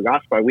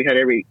 Gaspar, we had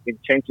every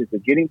intention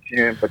of getting to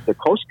him, but the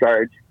Coast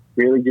Guard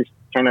really just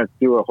kind of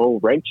threw a whole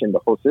wrench in the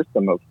whole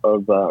system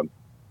of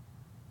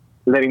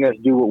letting us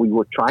do what we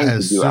were trying to do.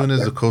 As soon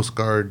as the Coast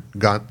Guard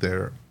got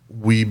there,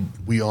 we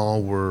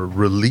all were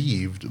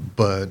relieved,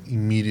 but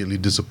immediately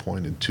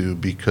disappointed too,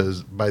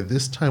 because by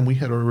this time we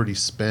had already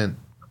spent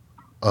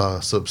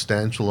a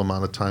substantial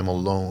amount of time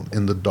alone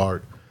in the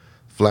dark,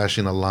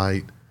 flashing a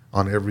light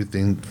on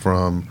everything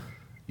from,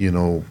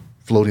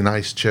 floating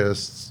ice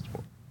chests,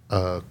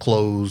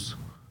 clothes,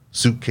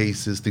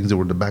 suitcases, things that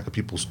were in the back of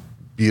people's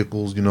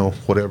vehicles,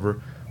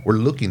 whatever. We're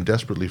looking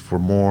desperately for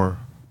more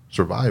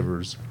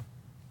survivors.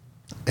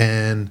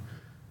 And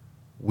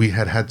we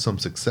had some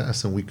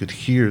success, and we could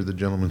hear the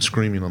gentleman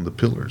screaming on the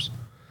pillars.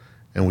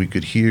 And we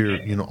could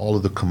hear, all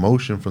of the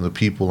commotion from the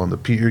people on the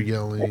pier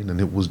yelling, and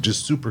it was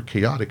just super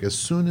chaotic. As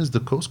soon as the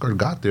Coast Guard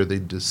got there, they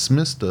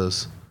dismissed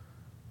us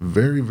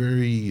very,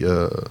 very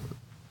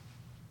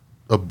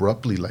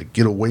abruptly, like,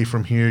 get away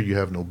from here, you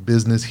have no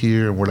business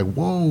here. And we're like,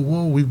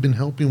 whoa, we've been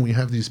helping, we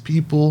have these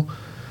people.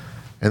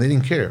 And they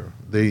didn't care.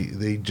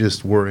 They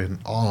just were in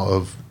awe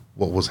of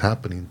what was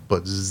happening,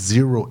 but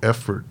zero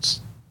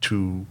efforts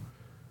to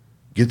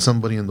get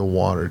somebody in the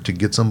water, to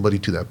get somebody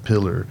to that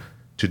pillar,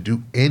 to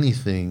do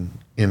anything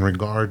in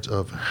regards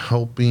of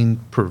helping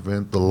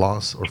prevent the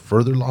loss or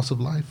further loss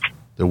of life.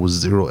 There was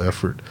zero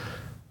effort.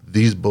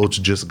 These boats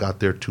just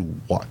got there to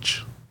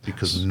watch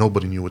because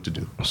nobody knew what to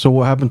do. So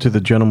what happened to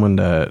the gentleman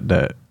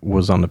that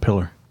was on the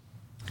pillar?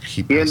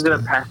 He ended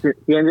up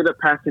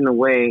passing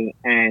away,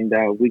 and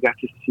we got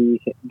to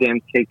see them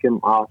take him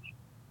off.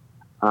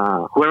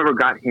 Whoever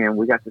got him,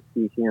 we got to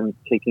see him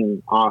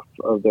taken off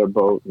of their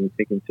boat and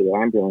taken to the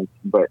ambulance.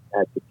 But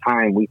at the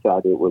time, we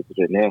thought it was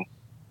Rene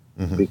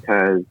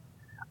because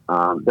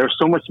there's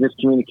so much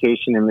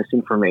miscommunication and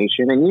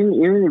misinformation. And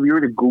even if you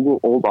were to Google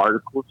old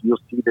articles, you'll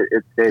see that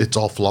it says it's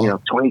all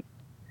flawed. 20.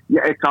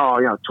 Yeah, it's all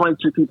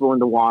 22 people in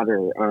the water.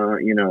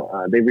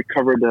 They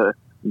recovered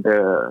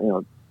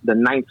the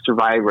ninth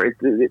survivor.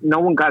 No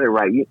one got it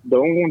right. The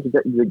only one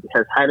that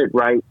has had it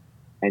right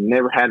and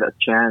never had a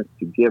chance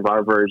to give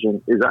our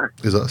version is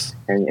us.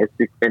 And it's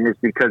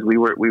because we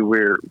were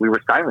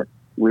silent.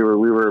 We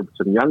were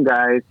some young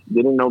guys,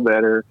 didn't know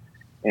better,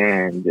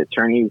 and the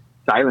attorneys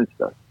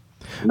silenced us.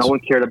 No one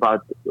cared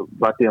about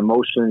the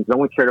emotions. No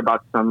one cared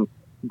about some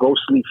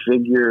ghostly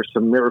figure,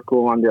 some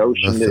miracle on the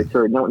ocean that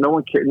occurred. No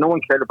one cared. No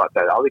one cared about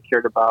that. All they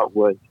cared about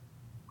was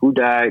who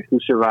died, who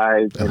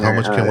survived, and how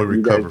much can we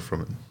recover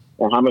from it,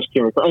 and how much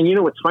can we recover. And you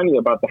know what's funny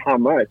about the how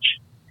much?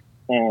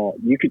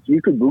 You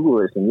could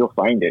Google this and you'll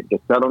find it. The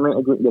settlement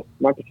agreement,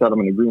 not the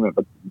settlement agreement,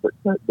 but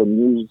the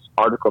news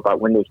article about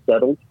when they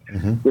settled.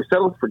 They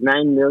settled for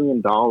 $9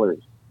 million.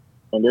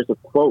 And there's a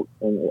quote,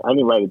 and I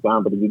didn't write it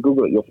down, but if you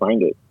Google it, you'll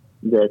find it.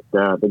 That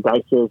the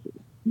guy says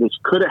this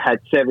could have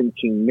had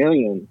 17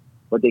 million,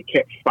 but they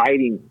kept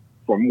fighting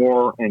for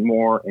more and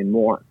more and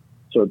more.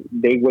 So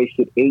they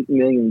wasted $8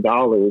 million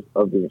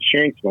of the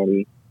insurance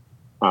money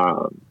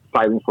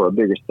fighting for a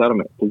bigger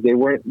settlement because they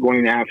weren't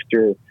going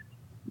after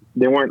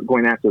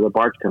the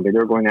barge company. They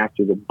were going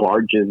after the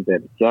barges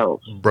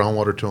themselves.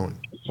 Brownwater towing.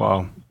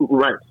 Wow.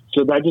 Right.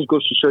 So that just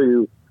goes to show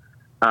you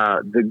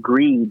the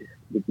greed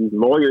that these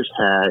lawyers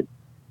had.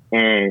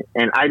 And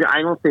I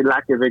don't say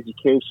lack of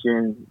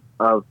education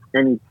of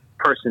any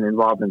person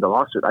involved in the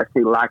lawsuit. I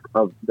say lack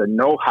of the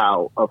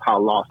know-how of how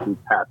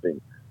lawsuits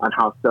happen, on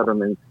how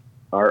settlements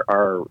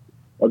are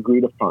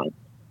agreed upon.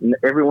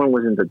 Everyone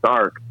was in the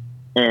dark,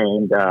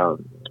 and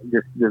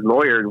this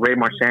lawyer, Ray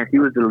Marchand, he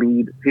was the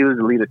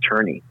lead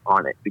attorney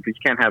on it because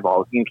you can't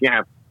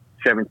have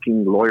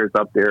 17 lawyers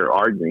up there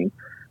arguing.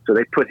 So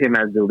they put him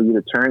as the lead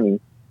attorney,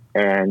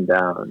 and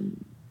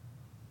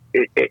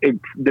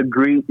the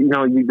greed,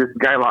 this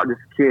guy, this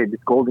kid,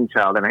 this golden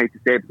child, and I hate to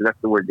say it because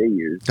that's the word they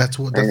use. That's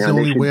the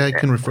only way I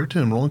can refer to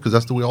him, Roland, because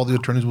that's the way all the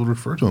attorneys would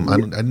refer to him.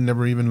 I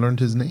never even learned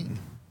his name.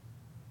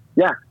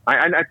 Yeah,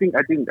 I think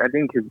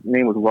his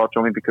name was Welch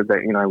only because I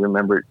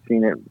remember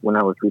seeing it when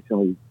I was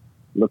recently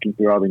looking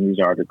through all the news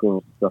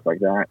articles and stuff like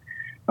that.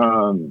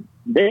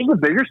 There's a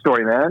bigger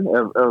story, man,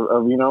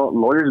 of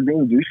lawyers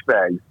being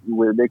douchebags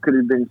where they could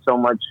have been so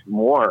much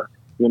more.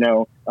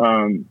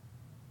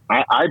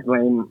 I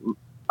blame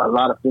a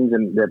lot of things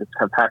that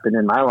have happened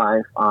in my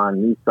life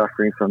on me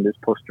suffering from this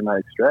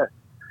post-traumatic stress.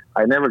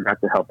 I never got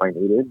the help I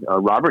needed.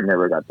 Robert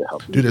never got the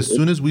help. Dude, as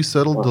soon as we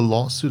settled the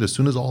lawsuit, as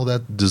soon as all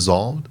that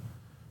dissolved,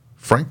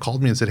 Frank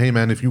called me and said, "Hey,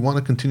 man, if you want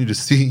to continue to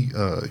see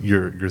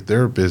your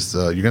therapist,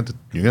 you're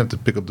gonna have to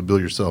pick up the bill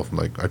yourself." I'm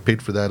like, I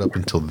paid for that up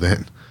until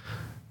then.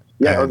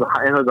 Yeah, it was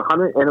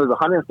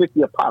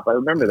 $150 a pop. I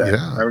remember that.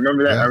 Yeah, I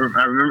remember that.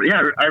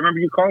 Yeah. I remember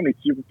you calling me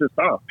super pissed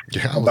off.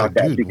 Yeah, I was like,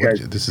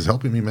 dude, this is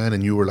helping me, man.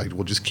 And you were like,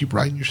 well, just keep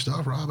writing your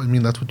stuff, Rob. I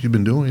mean, that's what you've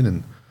been doing,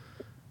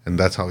 and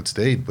that's how it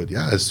stayed. But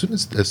yeah, as soon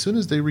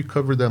as they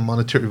recovered that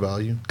monetary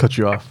value, cut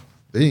you off.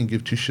 They didn't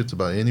give two shits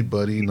about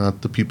anybody,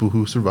 not the people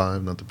who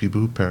survived, not the people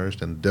who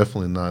perished, and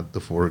definitely not the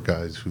 4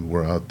 guys who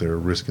were out there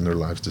risking their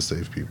lives to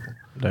save people.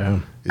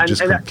 Damn. It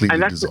just completely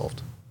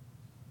dissolved.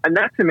 And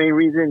that's the main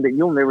reason that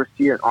you'll never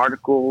see an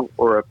article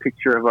or a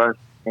picture of us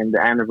in the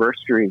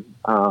anniversary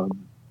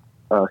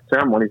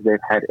ceremonies they've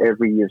had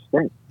every year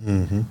since.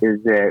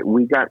 Is that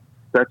we got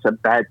such a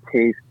bad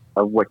taste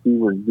of what he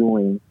was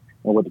doing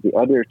and what the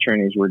other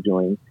attorneys were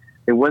doing.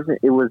 It was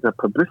a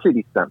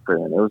publicity stunt for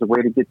them. It was a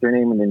way to get their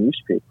name in the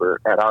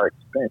newspaper at our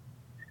expense.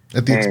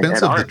 At the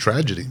expense of the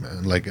tragedy,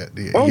 man. Like, at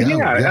the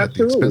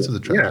expense of the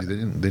tragedy.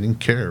 Yeah. They didn't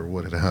care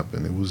what had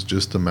happened. It was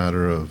just a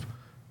matter of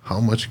how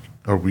much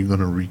are we going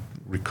to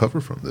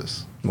recover from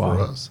this for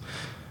us.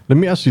 Let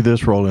me ask you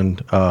this,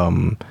 Roland.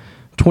 20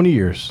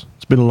 years.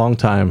 It's been a long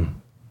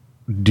time.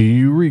 Do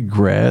you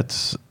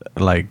regret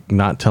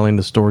not telling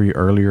the story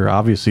earlier?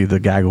 Obviously, the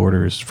gag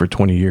order is for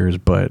 20 years,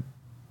 but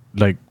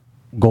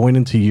going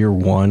into year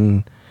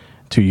 1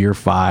 to year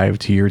 5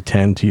 to year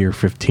 10 to year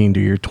 15 to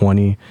year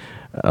 20,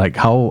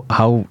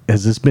 how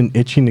has this been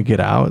itching to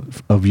get out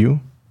of you?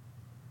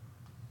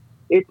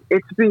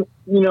 It's been,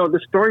 the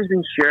story's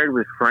been shared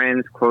with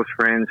friends, close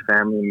friends,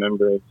 family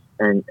members,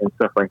 and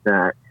stuff like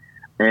that.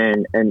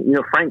 And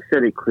Frank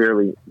said it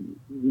clearly.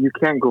 You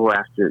can't go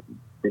after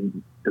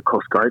the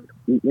Coast Guard.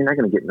 You're not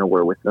going to get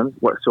nowhere with them.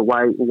 So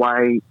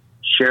why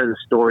share the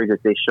story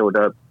that they showed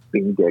up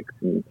being dicks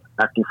and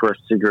asking for a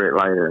cigarette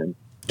lighter?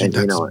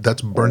 Dude,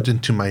 that's burnt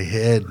into my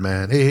head,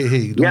 man.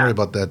 Hey, don't worry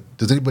about that.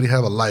 Does anybody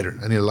have a lighter?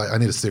 I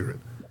need a cigarette.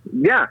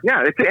 Yeah.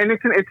 It's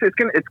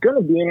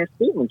gonna be in your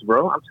statements,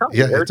 bro. I'm telling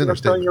you. Yeah, it's in our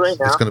statements. Right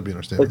now, it's gonna be in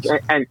our statements.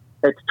 And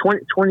it's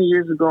 20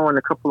 years ago in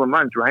a couple of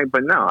months, right?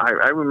 But no,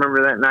 I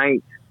remember that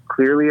night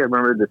clearly. I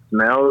remember the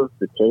smells,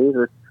 the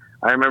taste.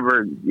 I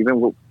remember even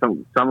what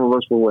some of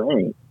us were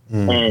wearing.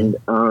 And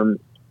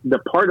the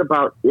part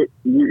about it,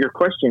 your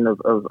question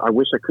of I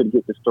wish I could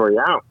get the story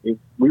out, is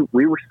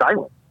we were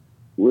silent.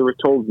 We were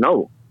told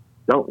no.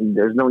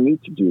 There's no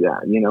need to do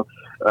that.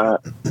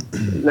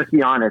 Let's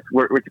be honest.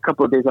 We're a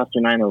couple of days after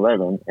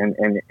 9/11,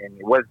 and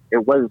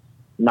it was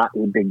not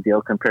a big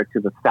deal compared to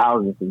the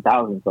thousands and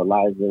thousands of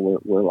lives that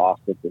were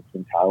lost at the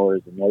Twin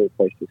Towers and other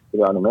places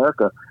throughout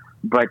America.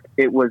 But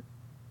it was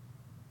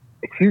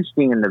a huge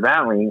thing in the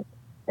Valley,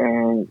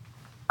 and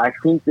I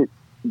think that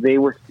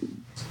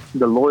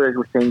the lawyers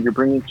were saying you're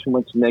bringing too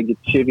much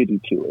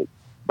negativity to it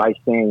by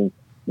saying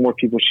more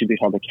people should be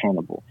held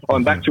accountable. Oh,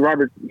 and back to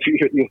Robert,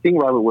 your thing,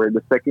 Robert, where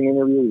the second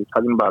interview, you're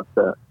talking about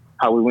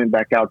how we went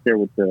back out there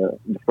with the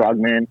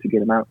frogman to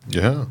get him out.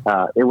 Yeah.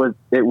 It was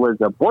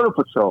a Border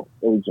Patrol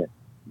agent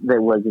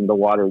that was in the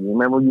water. You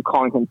remember you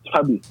calling him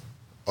Tubby?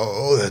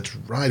 Oh, that's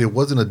right. It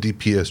wasn't a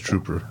DPS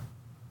trooper.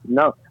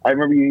 No, I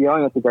remember you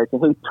yelling at the guy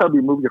saying, "Hey,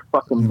 Tubby, move your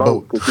fucking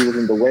boat," because he was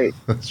in the way.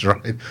 That's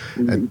right.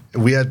 And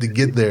we had to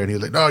get there, and he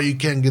was like, "No, you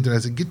can't get there." I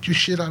said, "Get your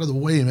shit out of the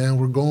way, man.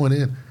 We're going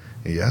in."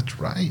 And yeah, that's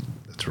right.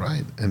 That's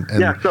right. And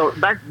yeah. So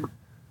back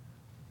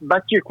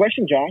to your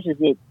question, Josh. Is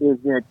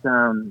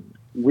that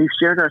we've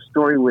shared our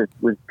story with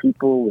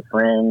people, with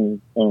friends,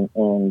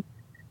 and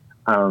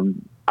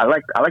I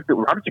like that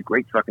Robert's a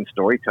great fucking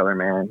storyteller,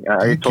 man.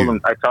 I told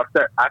him,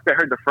 after I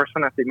heard the first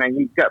one, I said, man,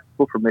 you've got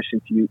full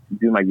permission to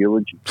do my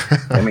eulogy.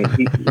 I mean,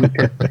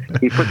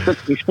 he puts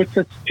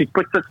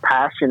such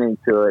passion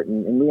into it,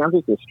 and me, I'm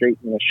just a straight,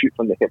 shoot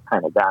from the hip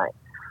kind of guy.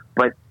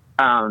 But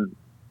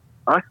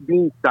us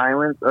being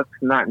silent, us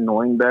not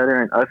knowing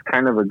better, and us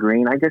kind of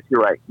agreeing, I guess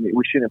you're right.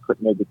 We shouldn't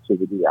put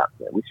negativity out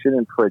there. We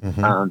shouldn't put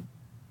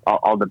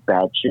all the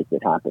bad shit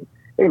that happens.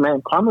 Hey,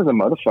 man, karma's a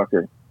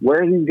motherfucker.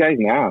 Where are these guys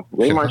now?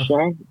 Ray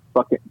Marchand,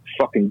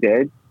 fucking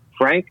dead.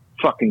 Frank,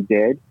 fucking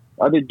dead.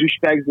 Other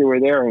douchebags that were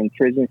there are in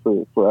prison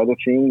for other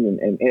things,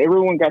 and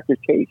everyone got their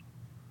taste.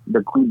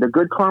 The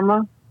good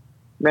karma,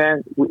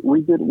 man,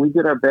 we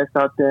did our best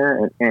out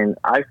there, and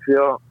I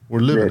feel we're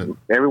living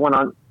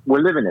it. We're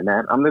living it,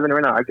 man. I'm living it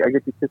right now. I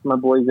get to kiss my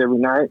boys every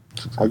night.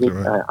 Exactly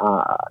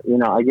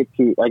I get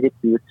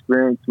to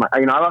experience I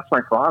lost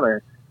my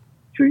father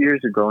 2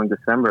 years ago in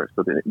December,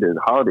 so the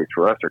holidays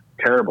for us are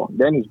terrible.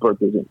 Then his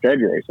birthday's in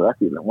February, so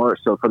that's even worse.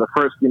 So for the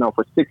first,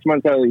 for 6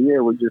 months out of the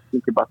year, we're just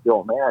thinking about the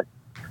old man.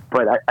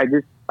 But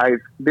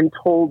I've been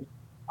told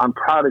I'm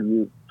proud of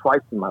you twice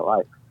in my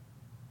life,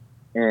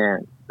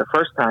 and the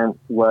first time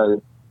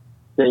was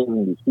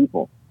saving these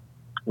people,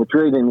 which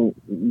really didn't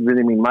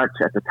mean much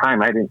at the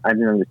time. I didn't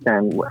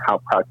understand how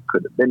proud he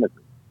could have been of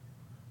me.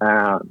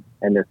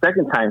 And the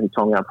second time he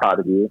told me I'm proud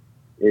of you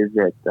is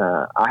that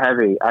I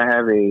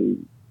have a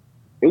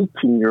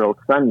 18-year-old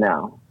son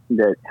now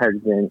that has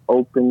been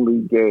openly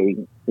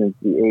gay since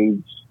the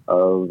age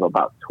of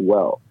about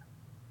 12.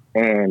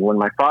 And when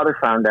my father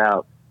found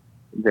out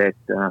that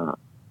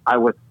I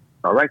was,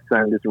 all right,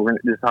 son, this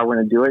is how we're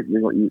going to do it.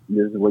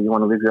 This is where you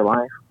want to live your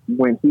life.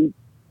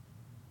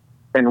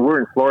 And we're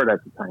in Florida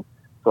at the time.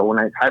 So when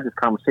I had this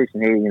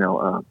conversation, hey,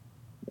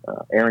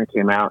 Aaron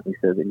came out and he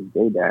said that he's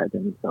gay, Dad.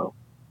 And so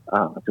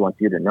I just want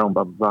you to know,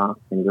 blah, blah, blah.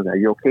 And he goes, are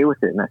you okay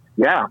with it? And I said,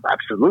 yeah,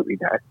 absolutely,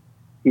 Dad.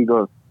 He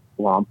goes,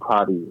 well, I'm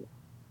proud of you.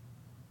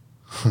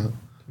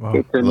 Wow,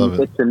 it's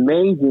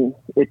amazing.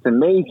 It's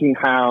amazing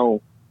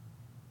how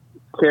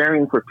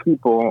caring for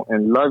people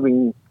and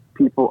loving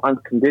people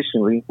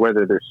unconditionally,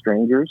 whether they're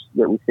strangers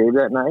that we saved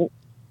that night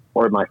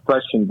or my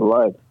flesh and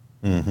blood,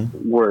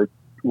 were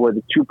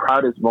the two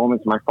proudest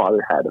moments my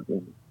father had of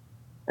me.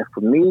 And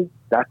for me,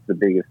 that's the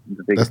biggest.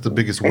 That's the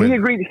biggest win. And he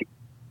agreed.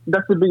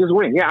 That's the biggest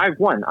win. Yeah, I've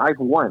won.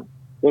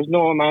 There's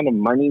no amount of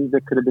money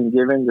that could have been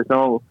given. There's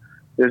no.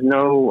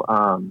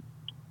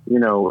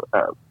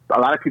 A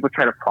lot of people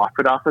try to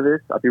profit off of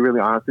this. I'll be really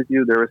honest with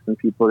you. There were some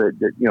people that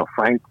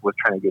Frank was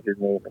trying to get his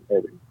name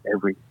in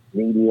every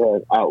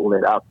media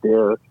outlet out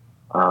there.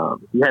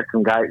 You had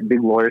some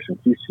big lawyers from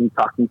Houston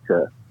talking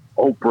to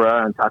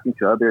Oprah and talking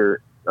to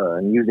other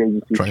news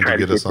agencies trying to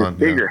get this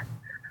bigger. Yeah.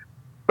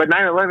 But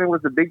 9/11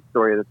 was the big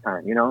story at the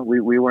time.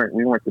 We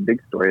weren't the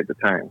big story at the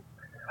time.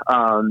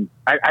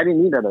 I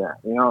didn't need none of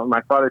that.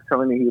 My father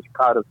telling me he was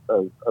proud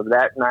of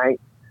that night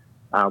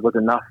was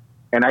enough.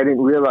 And I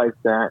didn't realize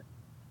that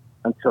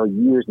until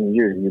years and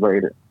years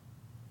later.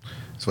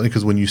 It's funny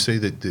because when you say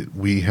that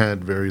we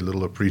had very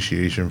little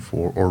appreciation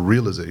for or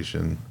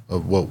realization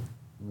of what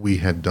we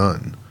had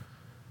done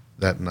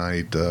that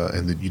night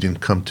and that you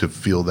didn't come to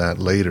feel that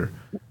later,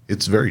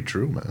 it's very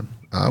true, man.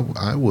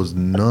 I was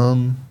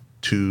numb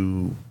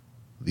to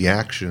the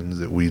actions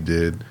that we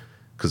did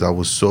because I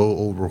was so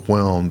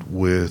overwhelmed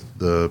with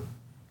the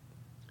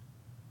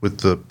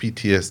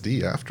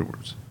PTSD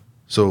afterwards.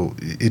 So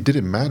it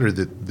didn't matter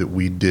that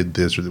we did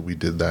this or that we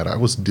did that. I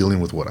was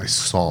dealing with what I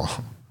saw,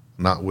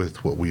 not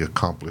with what we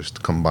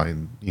accomplished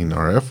combined in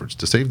our efforts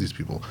to save these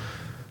people.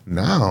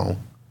 Now,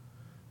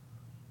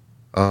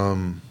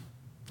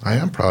 I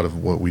am proud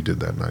of what we did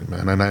that night,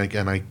 man. And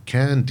I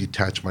can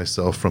detach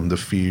myself from the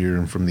fear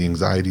and from the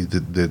anxiety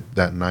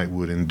that night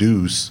would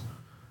induce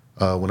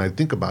when I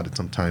think about it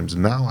sometimes.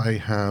 Now I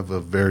have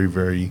a very,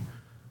 very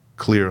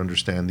clear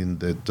understanding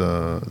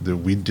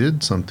that we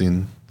did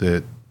something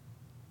that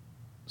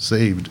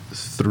saved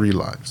 3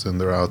 lives, and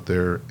they're out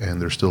there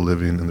and they're still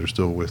living and they're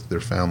still with their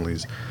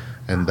families,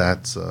 and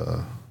that's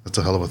a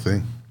hell of a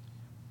thing.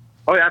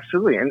 Oh,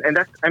 absolutely, and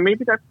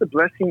maybe that's the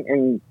blessing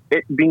in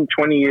it being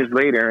 20 years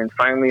later and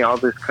finally all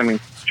this coming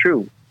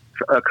true,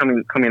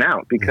 coming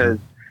out, because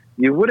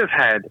you would have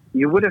had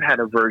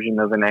a version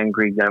of an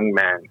angry young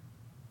man.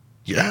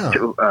 Yeah.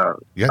 A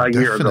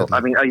year ago.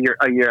 I mean, a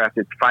year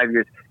after, 5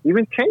 years,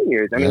 even 10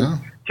 years. I mean,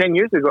 10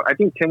 years ago, I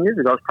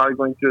was probably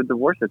going through a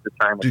divorce at the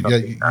time. Dude,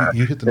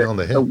 you hit the nail on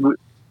the head.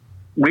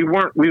 We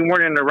weren't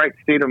in the right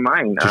state of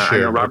mind. To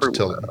share, Robert,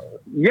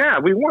 Yeah,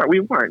 we weren't. We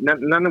weren't.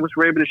 None of us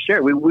were able to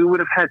share. We would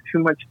have had too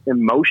much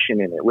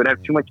emotion in it. We'd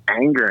have too much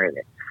anger in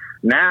it.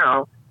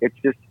 Now it's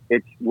just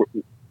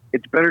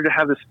it's better to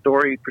have the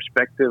story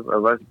perspective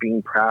of us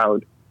being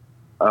proud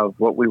of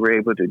what we were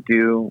able to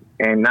do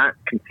and not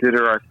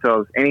consider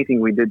ourselves anything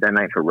we did that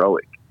night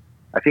heroic.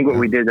 I think what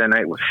we did that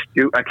night was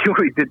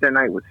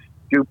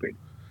stupid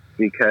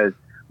because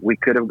we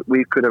could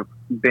have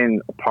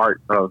been a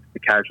part of the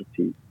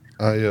casualties.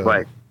 I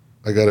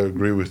gotta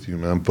agree with you,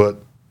 man. But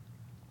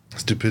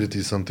stupidity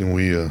is something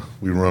we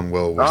run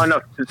well with. Oh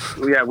no,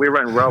 yeah, we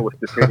run well with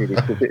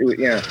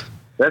stupidity. Yeah,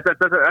 that's a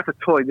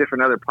totally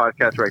different other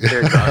podcast right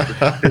there,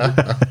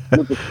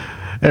 Josh.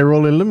 Hey,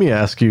 Roland, let me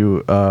ask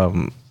you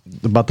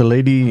about the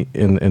lady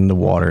in the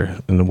water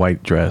in the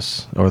white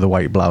dress or the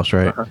white blouse,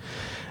 right?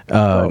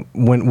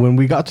 When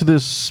we got to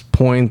this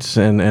point,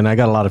 and I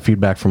got a lot of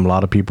feedback from a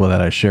lot of people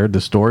that I shared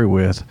the story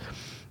with,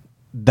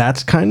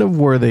 that's kind of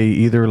where they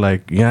either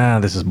like, yeah,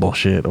 this is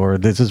bullshit, or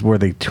this is where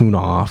they tune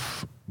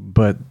off.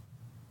 But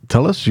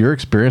tell us your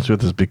experience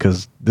with this,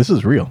 because this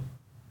is real.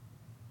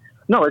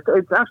 No,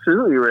 it's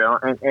absolutely real.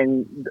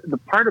 And the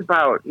part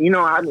about,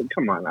 I mean,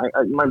 come on,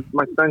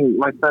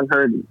 my son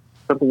heard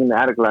something in the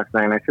attic last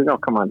night, and I said, oh,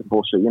 come on, it's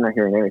bullshit. You're not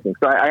hearing anything.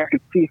 So I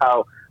could see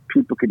how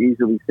people could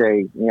easily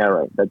say, yeah,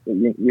 right, that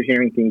you're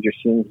hearing things, you're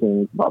seeing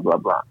things, blah, blah,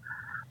 blah.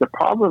 The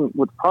problem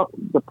with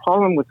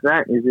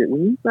that is that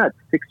when you've got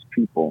 6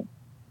 people,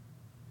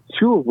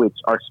 2 of which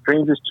are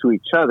strangers to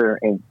each other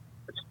and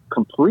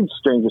complete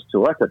strangers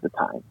to us at the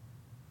time,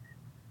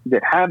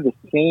 that have the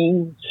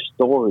same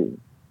story,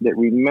 that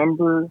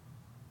remember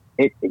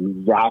it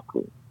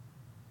exactly,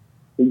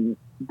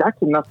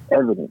 that's enough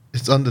evidence.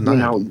 It's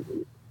undeniable.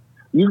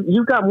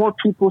 You got more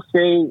people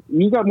say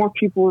there's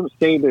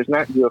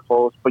not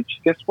UFOs, but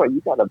guess what? You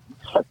got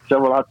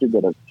several out there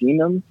that have seen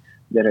them,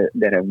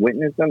 that have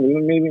witnessed them,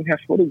 even maybe have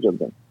footage of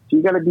them. So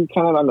you got to be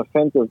kind of on the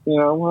fence of,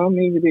 well,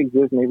 maybe they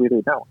exist, maybe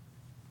they don't.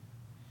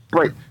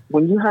 But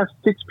when you have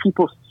 6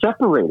 people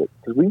separated,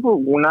 because we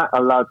were not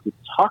allowed to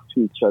talk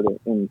to each other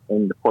in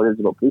the Port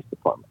Isabel Police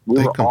Department.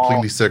 They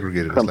completely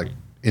segregated us, like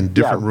in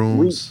different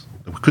rooms.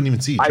 We couldn't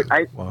even see each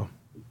other. Wow.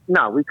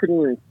 No, we couldn't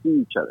even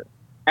see each other.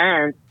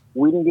 And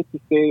we didn't get to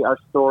say our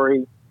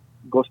story,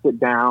 go sit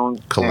down,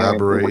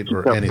 collaborate,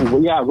 or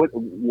anything. Yeah,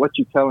 what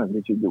you telling?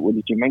 Did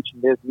you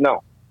mention this?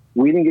 No,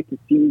 we didn't get to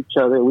see each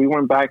other. We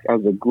went back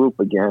as a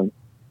group again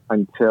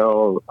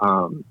until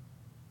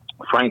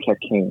Frank had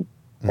came.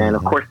 And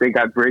of course, they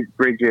got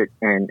Bridget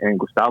and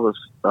Gustavo's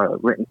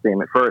written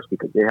statement first,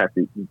 because they had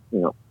to,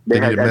 they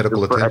needed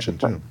medical attention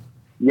too.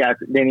 Yeah,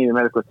 they needed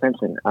medical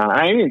attention.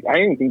 I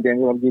didn't think they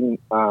ended up getting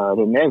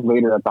Renez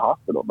later at the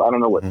hospital, but I don't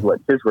know what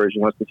his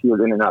version was, because he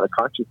was in and out of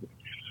consciousness.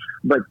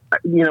 But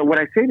what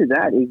I say to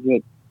that is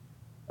that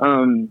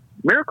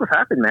miracles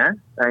happen,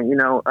 man.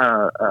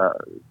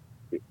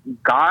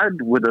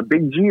 God with a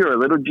big G or a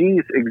little G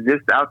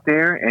exists out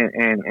there,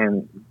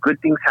 and good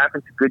things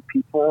happen to good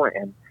people.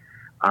 And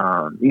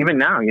even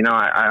now,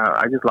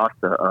 I just lost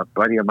a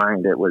buddy of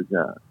mine that was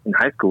in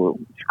high school,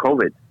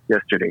 COVID,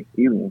 yesterday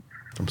evening.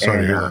 I'm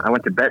sorry to hear that. I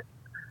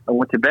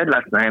went to bed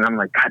last night, and I'm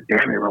like, God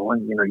damn it,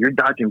 Roland! You're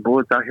dodging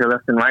bullets out here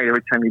left and right.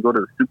 Every time you go to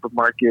the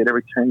supermarket,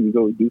 every time you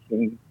go do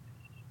things,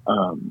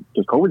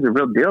 because COVID's a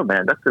real deal,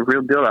 man. That's a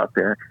real deal out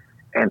there.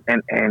 And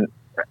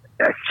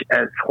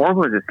as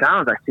horrible as it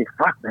sounds, I say,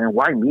 fuck, man,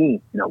 why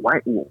me?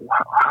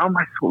 How am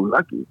I so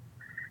lucky?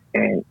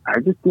 And I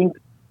just think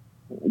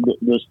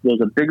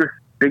there's a bigger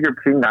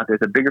thing out there.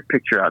 There's a bigger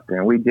picture out there,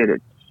 and we did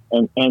it.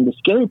 And the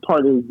scary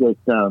part is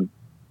that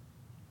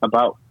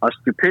about our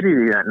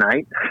stupidity that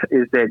night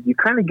is that you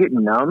kind of get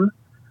numb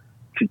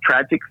to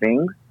tragic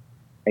things,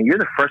 and you're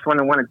the first one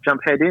to want to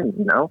jump head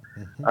in.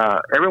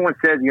 Everyone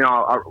says,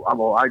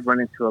 I'd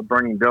run into a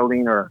burning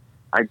building, or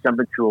I'd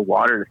jump into a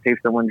water to save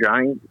someone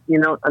drowning.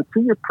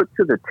 Until you're put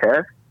to the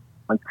test,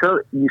 until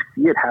you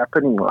see it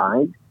happening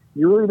live,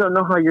 you really don't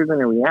know how you're going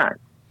to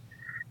react.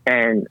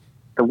 And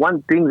the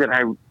one thing that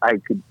I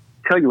could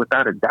tell you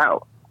without a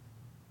doubt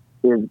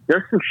is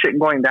there's some shit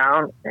going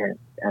down,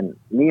 and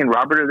me and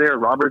Robert are there.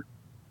 Robert,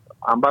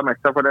 I'm by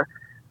myself with her.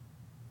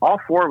 All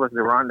 4 of us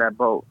are on that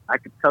boat. I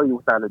could tell you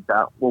without a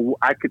doubt. Well,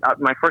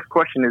 my first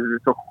question is,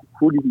 so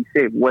who did he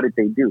save? What did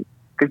they do?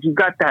 Because you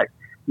got that,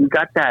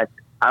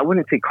 I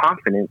wouldn't say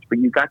confidence, but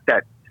you got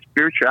that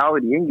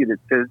spirituality in you that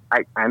says,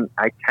 I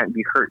can't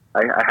be hurt.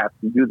 I have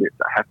to do this.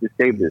 I have to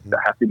save this. I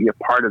have to be a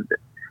part of this.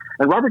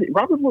 And Robert,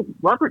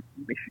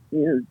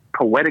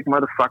 poetic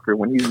motherfucker,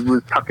 when he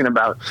was talking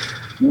about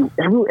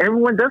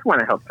everyone does want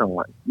to help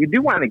someone. You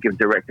do want to give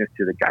directions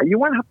to the guy. You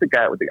want to help the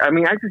guy with I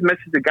just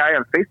messaged the guy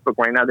on Facebook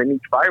right now that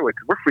needs firewood,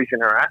 because we're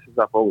freezing our asses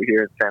off over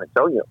here in San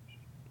Antonio.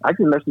 I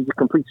just messaged a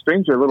complete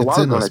stranger a little while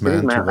ago. It's in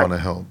us, man, to want to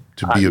help,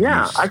 to be of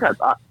use.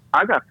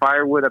 I got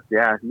firewood up the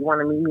ass. You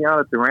want to meet me out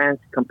at the ranch?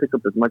 Come pick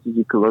up as much as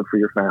you could load for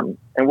your family,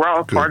 and we're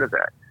all part of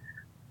that.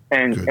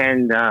 And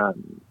I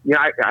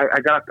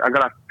got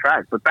off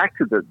track. But back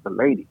to the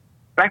lady.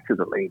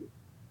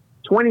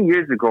 20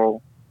 years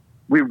ago,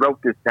 we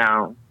wrote this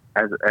down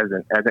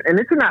and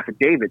it's an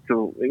affidavit,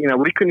 so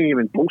we couldn't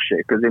even bullshit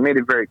because they made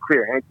it very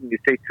clear. Anything you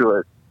say to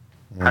us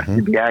has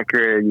to be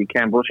accurate. You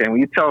can't bullshit. And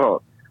when you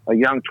tell a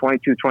young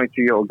 22,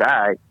 23-year-old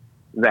guy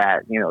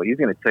that he's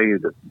going to tell you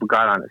the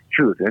God honest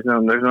truth, there's no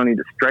need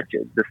to stretch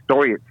it. The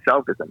story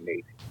itself is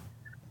amazing.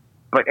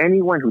 But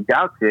anyone who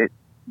doubts it,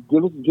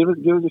 give us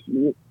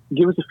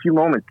a few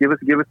moments. Give us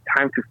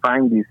time to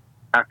find these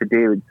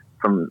affidavits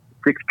from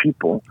 6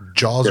 people.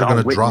 Jaws are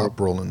going to drop,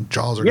 Roland.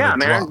 Jaws are going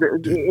to drop.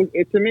 Yeah, man,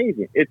 it's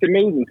amazing. It's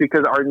amazing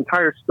because our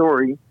entire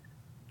story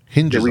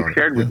hinges that we've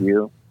shared with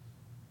you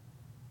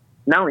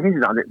not only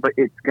hinges on it, but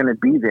it's going to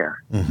be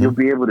there. Mm-hmm. You'll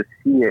be able to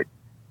see it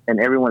in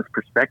everyone's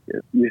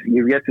perspective.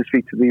 You've yet to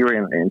speak to Leroy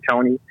and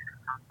Tony.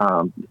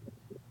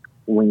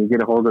 When you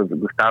get a hold of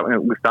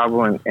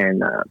Gustavo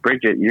and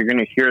Bridget, you're going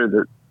to hear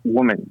the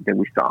woman that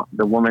we saw,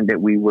 the woman that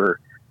we were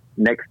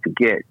next to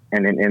get,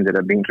 and then ended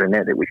up being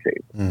Jeanette that we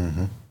saved.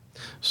 Mm-hmm.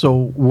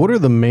 So what are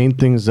the main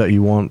things that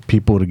you want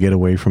people to get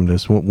away from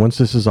this? Once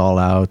this is all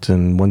out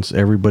and once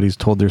everybody's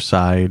told their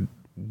side,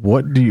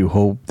 what do you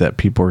hope that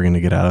people are going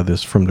to get out of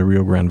this from the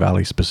Rio Grande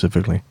Valley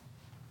specifically?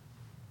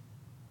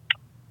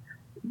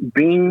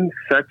 Being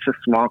such a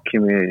small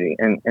community,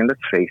 and let's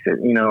face it,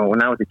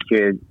 when I was a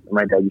kid,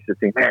 my dad used to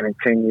think, man, in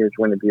 10 years,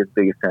 we're going to be as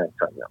big as San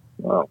Antonio.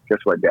 Well, guess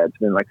what, Dad? It's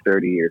been like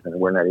 30 years, and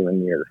we're not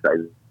even near the size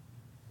of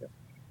it.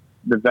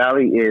 The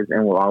Valley is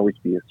and will always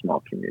be a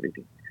small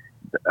community.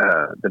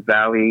 The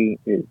Valley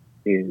is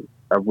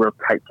a real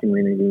tight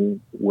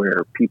community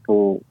where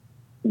people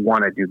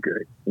want to do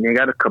good. And you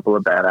got a couple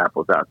of bad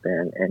apples out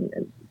there,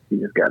 and you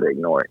just got to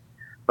ignore it.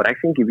 But I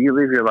think if you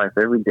live your life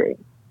every day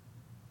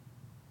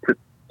to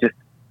just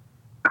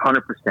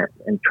 100%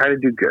 and try to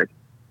do good,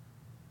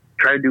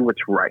 try to do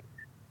what's right,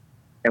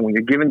 and when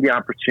you're given the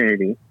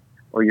opportunity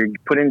or you're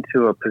put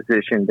into a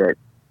position that,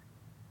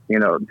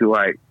 do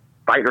I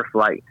fight or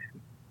flight?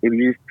 If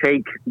you just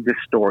take this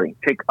story,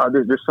 take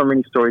others, there's so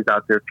many stories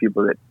out there of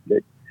people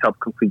that help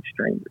complete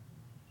strangers.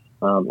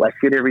 I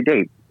see it every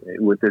day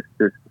with this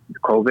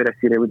COVID. I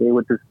see it every day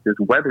with this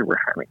weather we're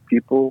having.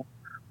 People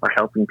are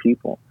helping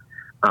people.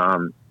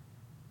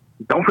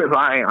 Don't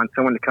rely on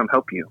someone to come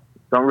help you.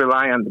 Don't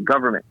rely on the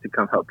government to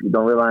come help you.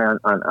 Don't rely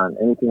on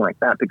anything like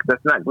that, because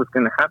that's not what's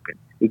going to happen.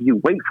 If you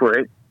wait for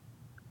it,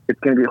 it's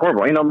going to be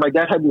horrible. My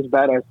dad had this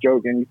badass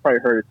joke, and you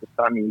probably heard it, so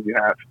stop me if you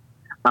have.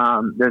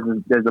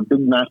 There's a big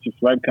massive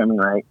flood coming,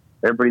 right?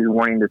 Everybody's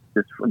warning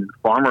this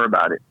farmer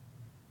about it.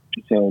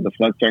 So the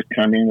flood starts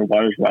coming, the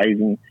water's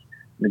rising.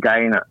 The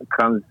guy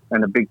comes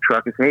in a big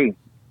truck and says, "Hey,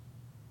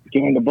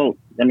 get in the boat.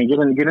 Get in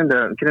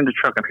the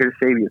truck. I'm here to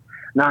save you."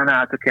 No,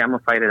 it's okay. I'm gonna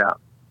fight it out.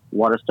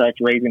 Water starts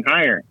raising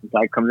higher. The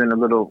guy comes in a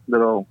little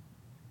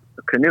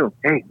canoe.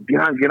 "Hey, get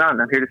on.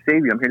 I'm here to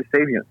save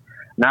you.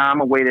 Nah, I'm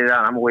gonna wait it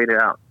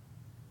out.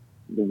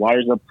 The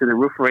water's up to the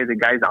roof already. The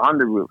guy's on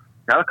the roof.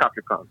 The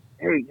helicopter comes.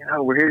 "Hey,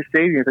 we're here to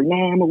save you." He's like, "No,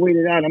 I'm gonna wait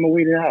it out.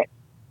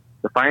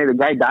 So finally, the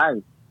guy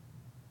dies.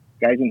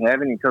 The guy's in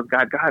heaven. He tells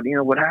God,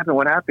 what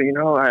happened?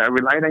 I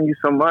relied on you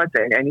so much.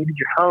 I needed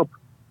your help.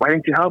 Why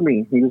didn't you help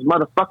me?" He goes,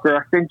 "Motherfucker,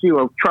 I sent you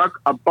a truck,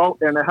 a boat,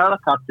 and a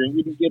helicopter, and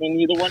you didn't get on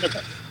either one of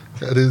them."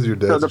 That is your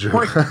dad's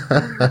joke.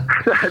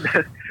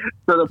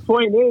 So the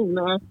point is,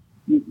 man,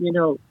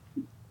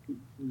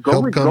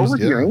 go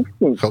with your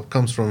instinct. Help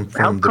comes from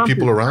the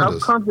people around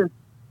us.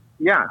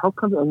 Help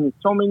comes in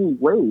so many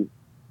ways.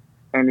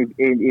 And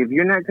if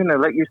you're not going to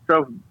let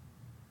yourself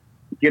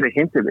get a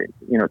hint of it,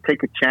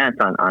 take a chance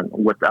on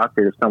what's out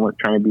there. If someone's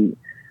trying to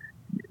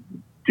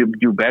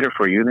do better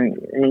for you, then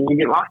you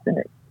get lost in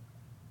it.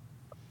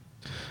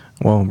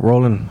 Well,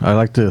 Roland, I'd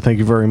like to thank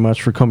you very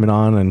much for coming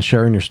on and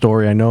sharing your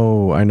story. I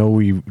know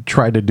we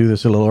tried to do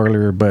this a little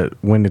earlier, but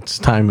when it's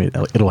time,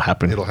 it'll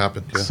happen. It'll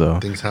happen. Yeah. So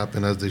things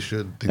happen as they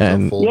should. Things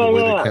unfold the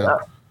way they can.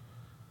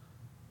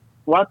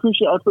 Well, I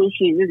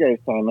appreciate your guys'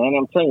 time, man.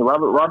 I'm telling you,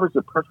 Robert's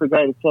the perfect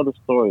guy to tell the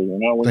story.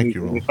 When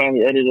you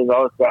finally edited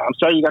all this stuff. I'm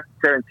sorry you got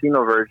the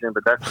Tarantino version,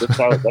 but that's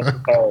how.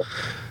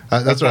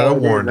 That's right. I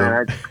warned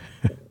him.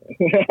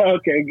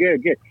 Okay,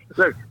 good.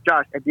 Look,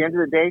 Josh. At the end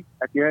of the day,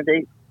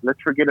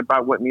 let's forget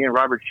about what me and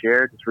Robert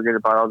shared. Let's forget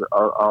about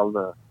all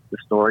the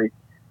stories.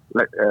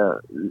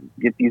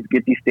 Get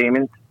these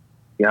statements.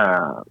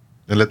 And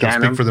let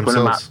them speak for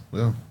themselves.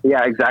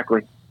 Yeah,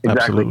 exactly.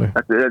 Absolutely.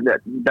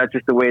 That's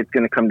just the way it's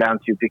going to come down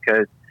to,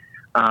 because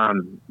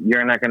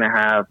you're not going to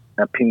have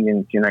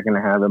opinions. You're not going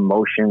to have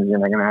emotions. You're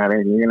not going to have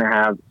anything. You're going to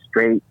have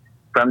straight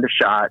from the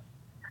shot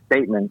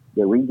statements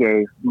that we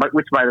gave,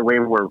 which, by the way,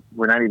 were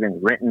not even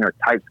written or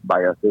typed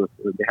by us. They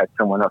had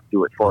someone else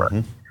do it for us.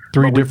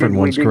 Three different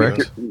ones,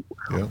 correct?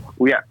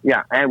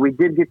 Yeah. And we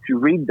did get to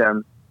read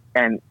them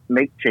and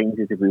make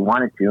changes if we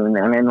wanted to. And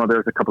I know there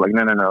was a couple like,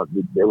 no,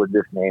 there was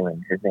this name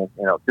and his name,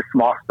 the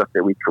small stuff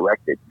that we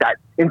corrected that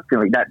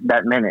instantly,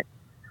 that minute.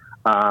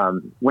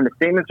 When the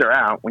statements are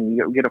out, when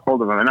you get a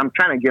hold of them, and I'm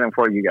trying to get them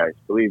for you guys,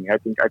 believe me, I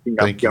think I'm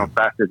getting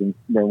faster than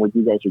what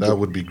you guys are doing. That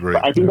would be great.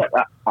 But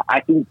I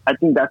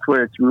think that's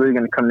where it's really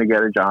going to come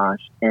together, Josh,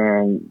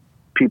 and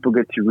people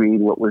get to read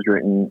what was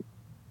written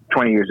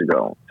 20 years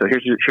ago. So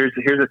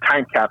here's a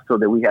time capsule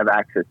that we have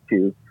access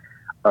to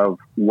of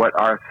what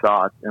our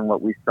thoughts and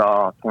what we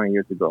saw 20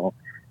 years ago,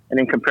 and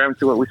then compare them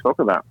to what we spoke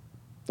about.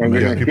 And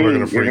you're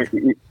going to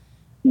see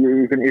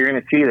you're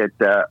going to see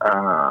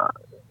that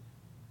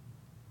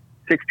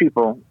 6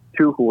 people,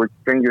 2 who were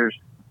strangers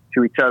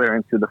to each other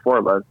and to the 4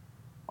 of us,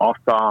 all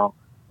saw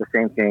the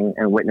same thing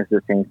and witnessed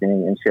the same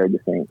thing and shared the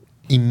same.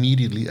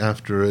 Immediately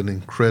after an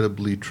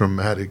incredibly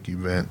traumatic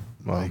event.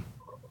 Wow.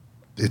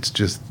 It's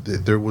just,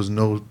 there was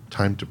no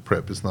time to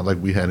prep. It's not like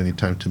we had any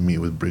time to meet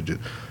with Bridget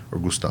or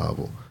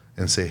Gustavo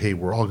and say, hey,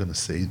 we're all going to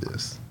say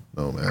this.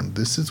 No, man,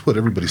 this is what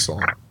everybody saw.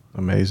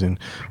 Amazing.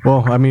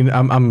 Well, I mean,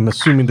 I'm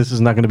assuming this is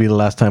not going to be the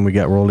last time we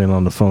get Roland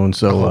on the phone.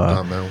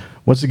 So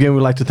once again, we'd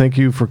like to thank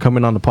you for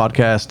coming on the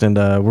podcast, and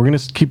we're going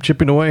to keep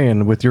chipping away.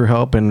 And with your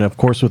help, and of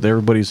course with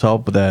everybody's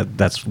help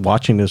that's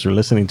watching this or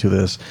listening to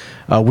this,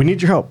 we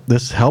need your help.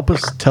 Help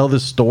us tell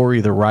this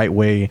story the right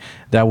way.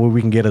 That way we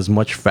can get as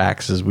much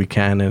facts as we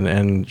can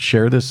and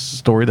share this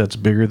story that's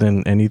bigger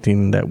than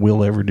anything that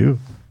we'll ever do.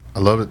 I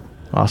love it.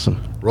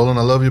 Awesome. Roland,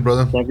 I love you,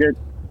 brother. Sounds good.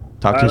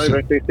 Talk to you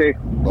soon. Stay safe.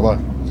 Bye-bye.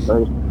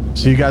 Bye.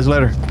 See you guys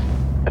later.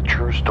 A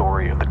true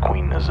story of the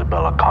Queen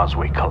Isabella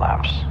Causeway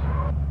collapse.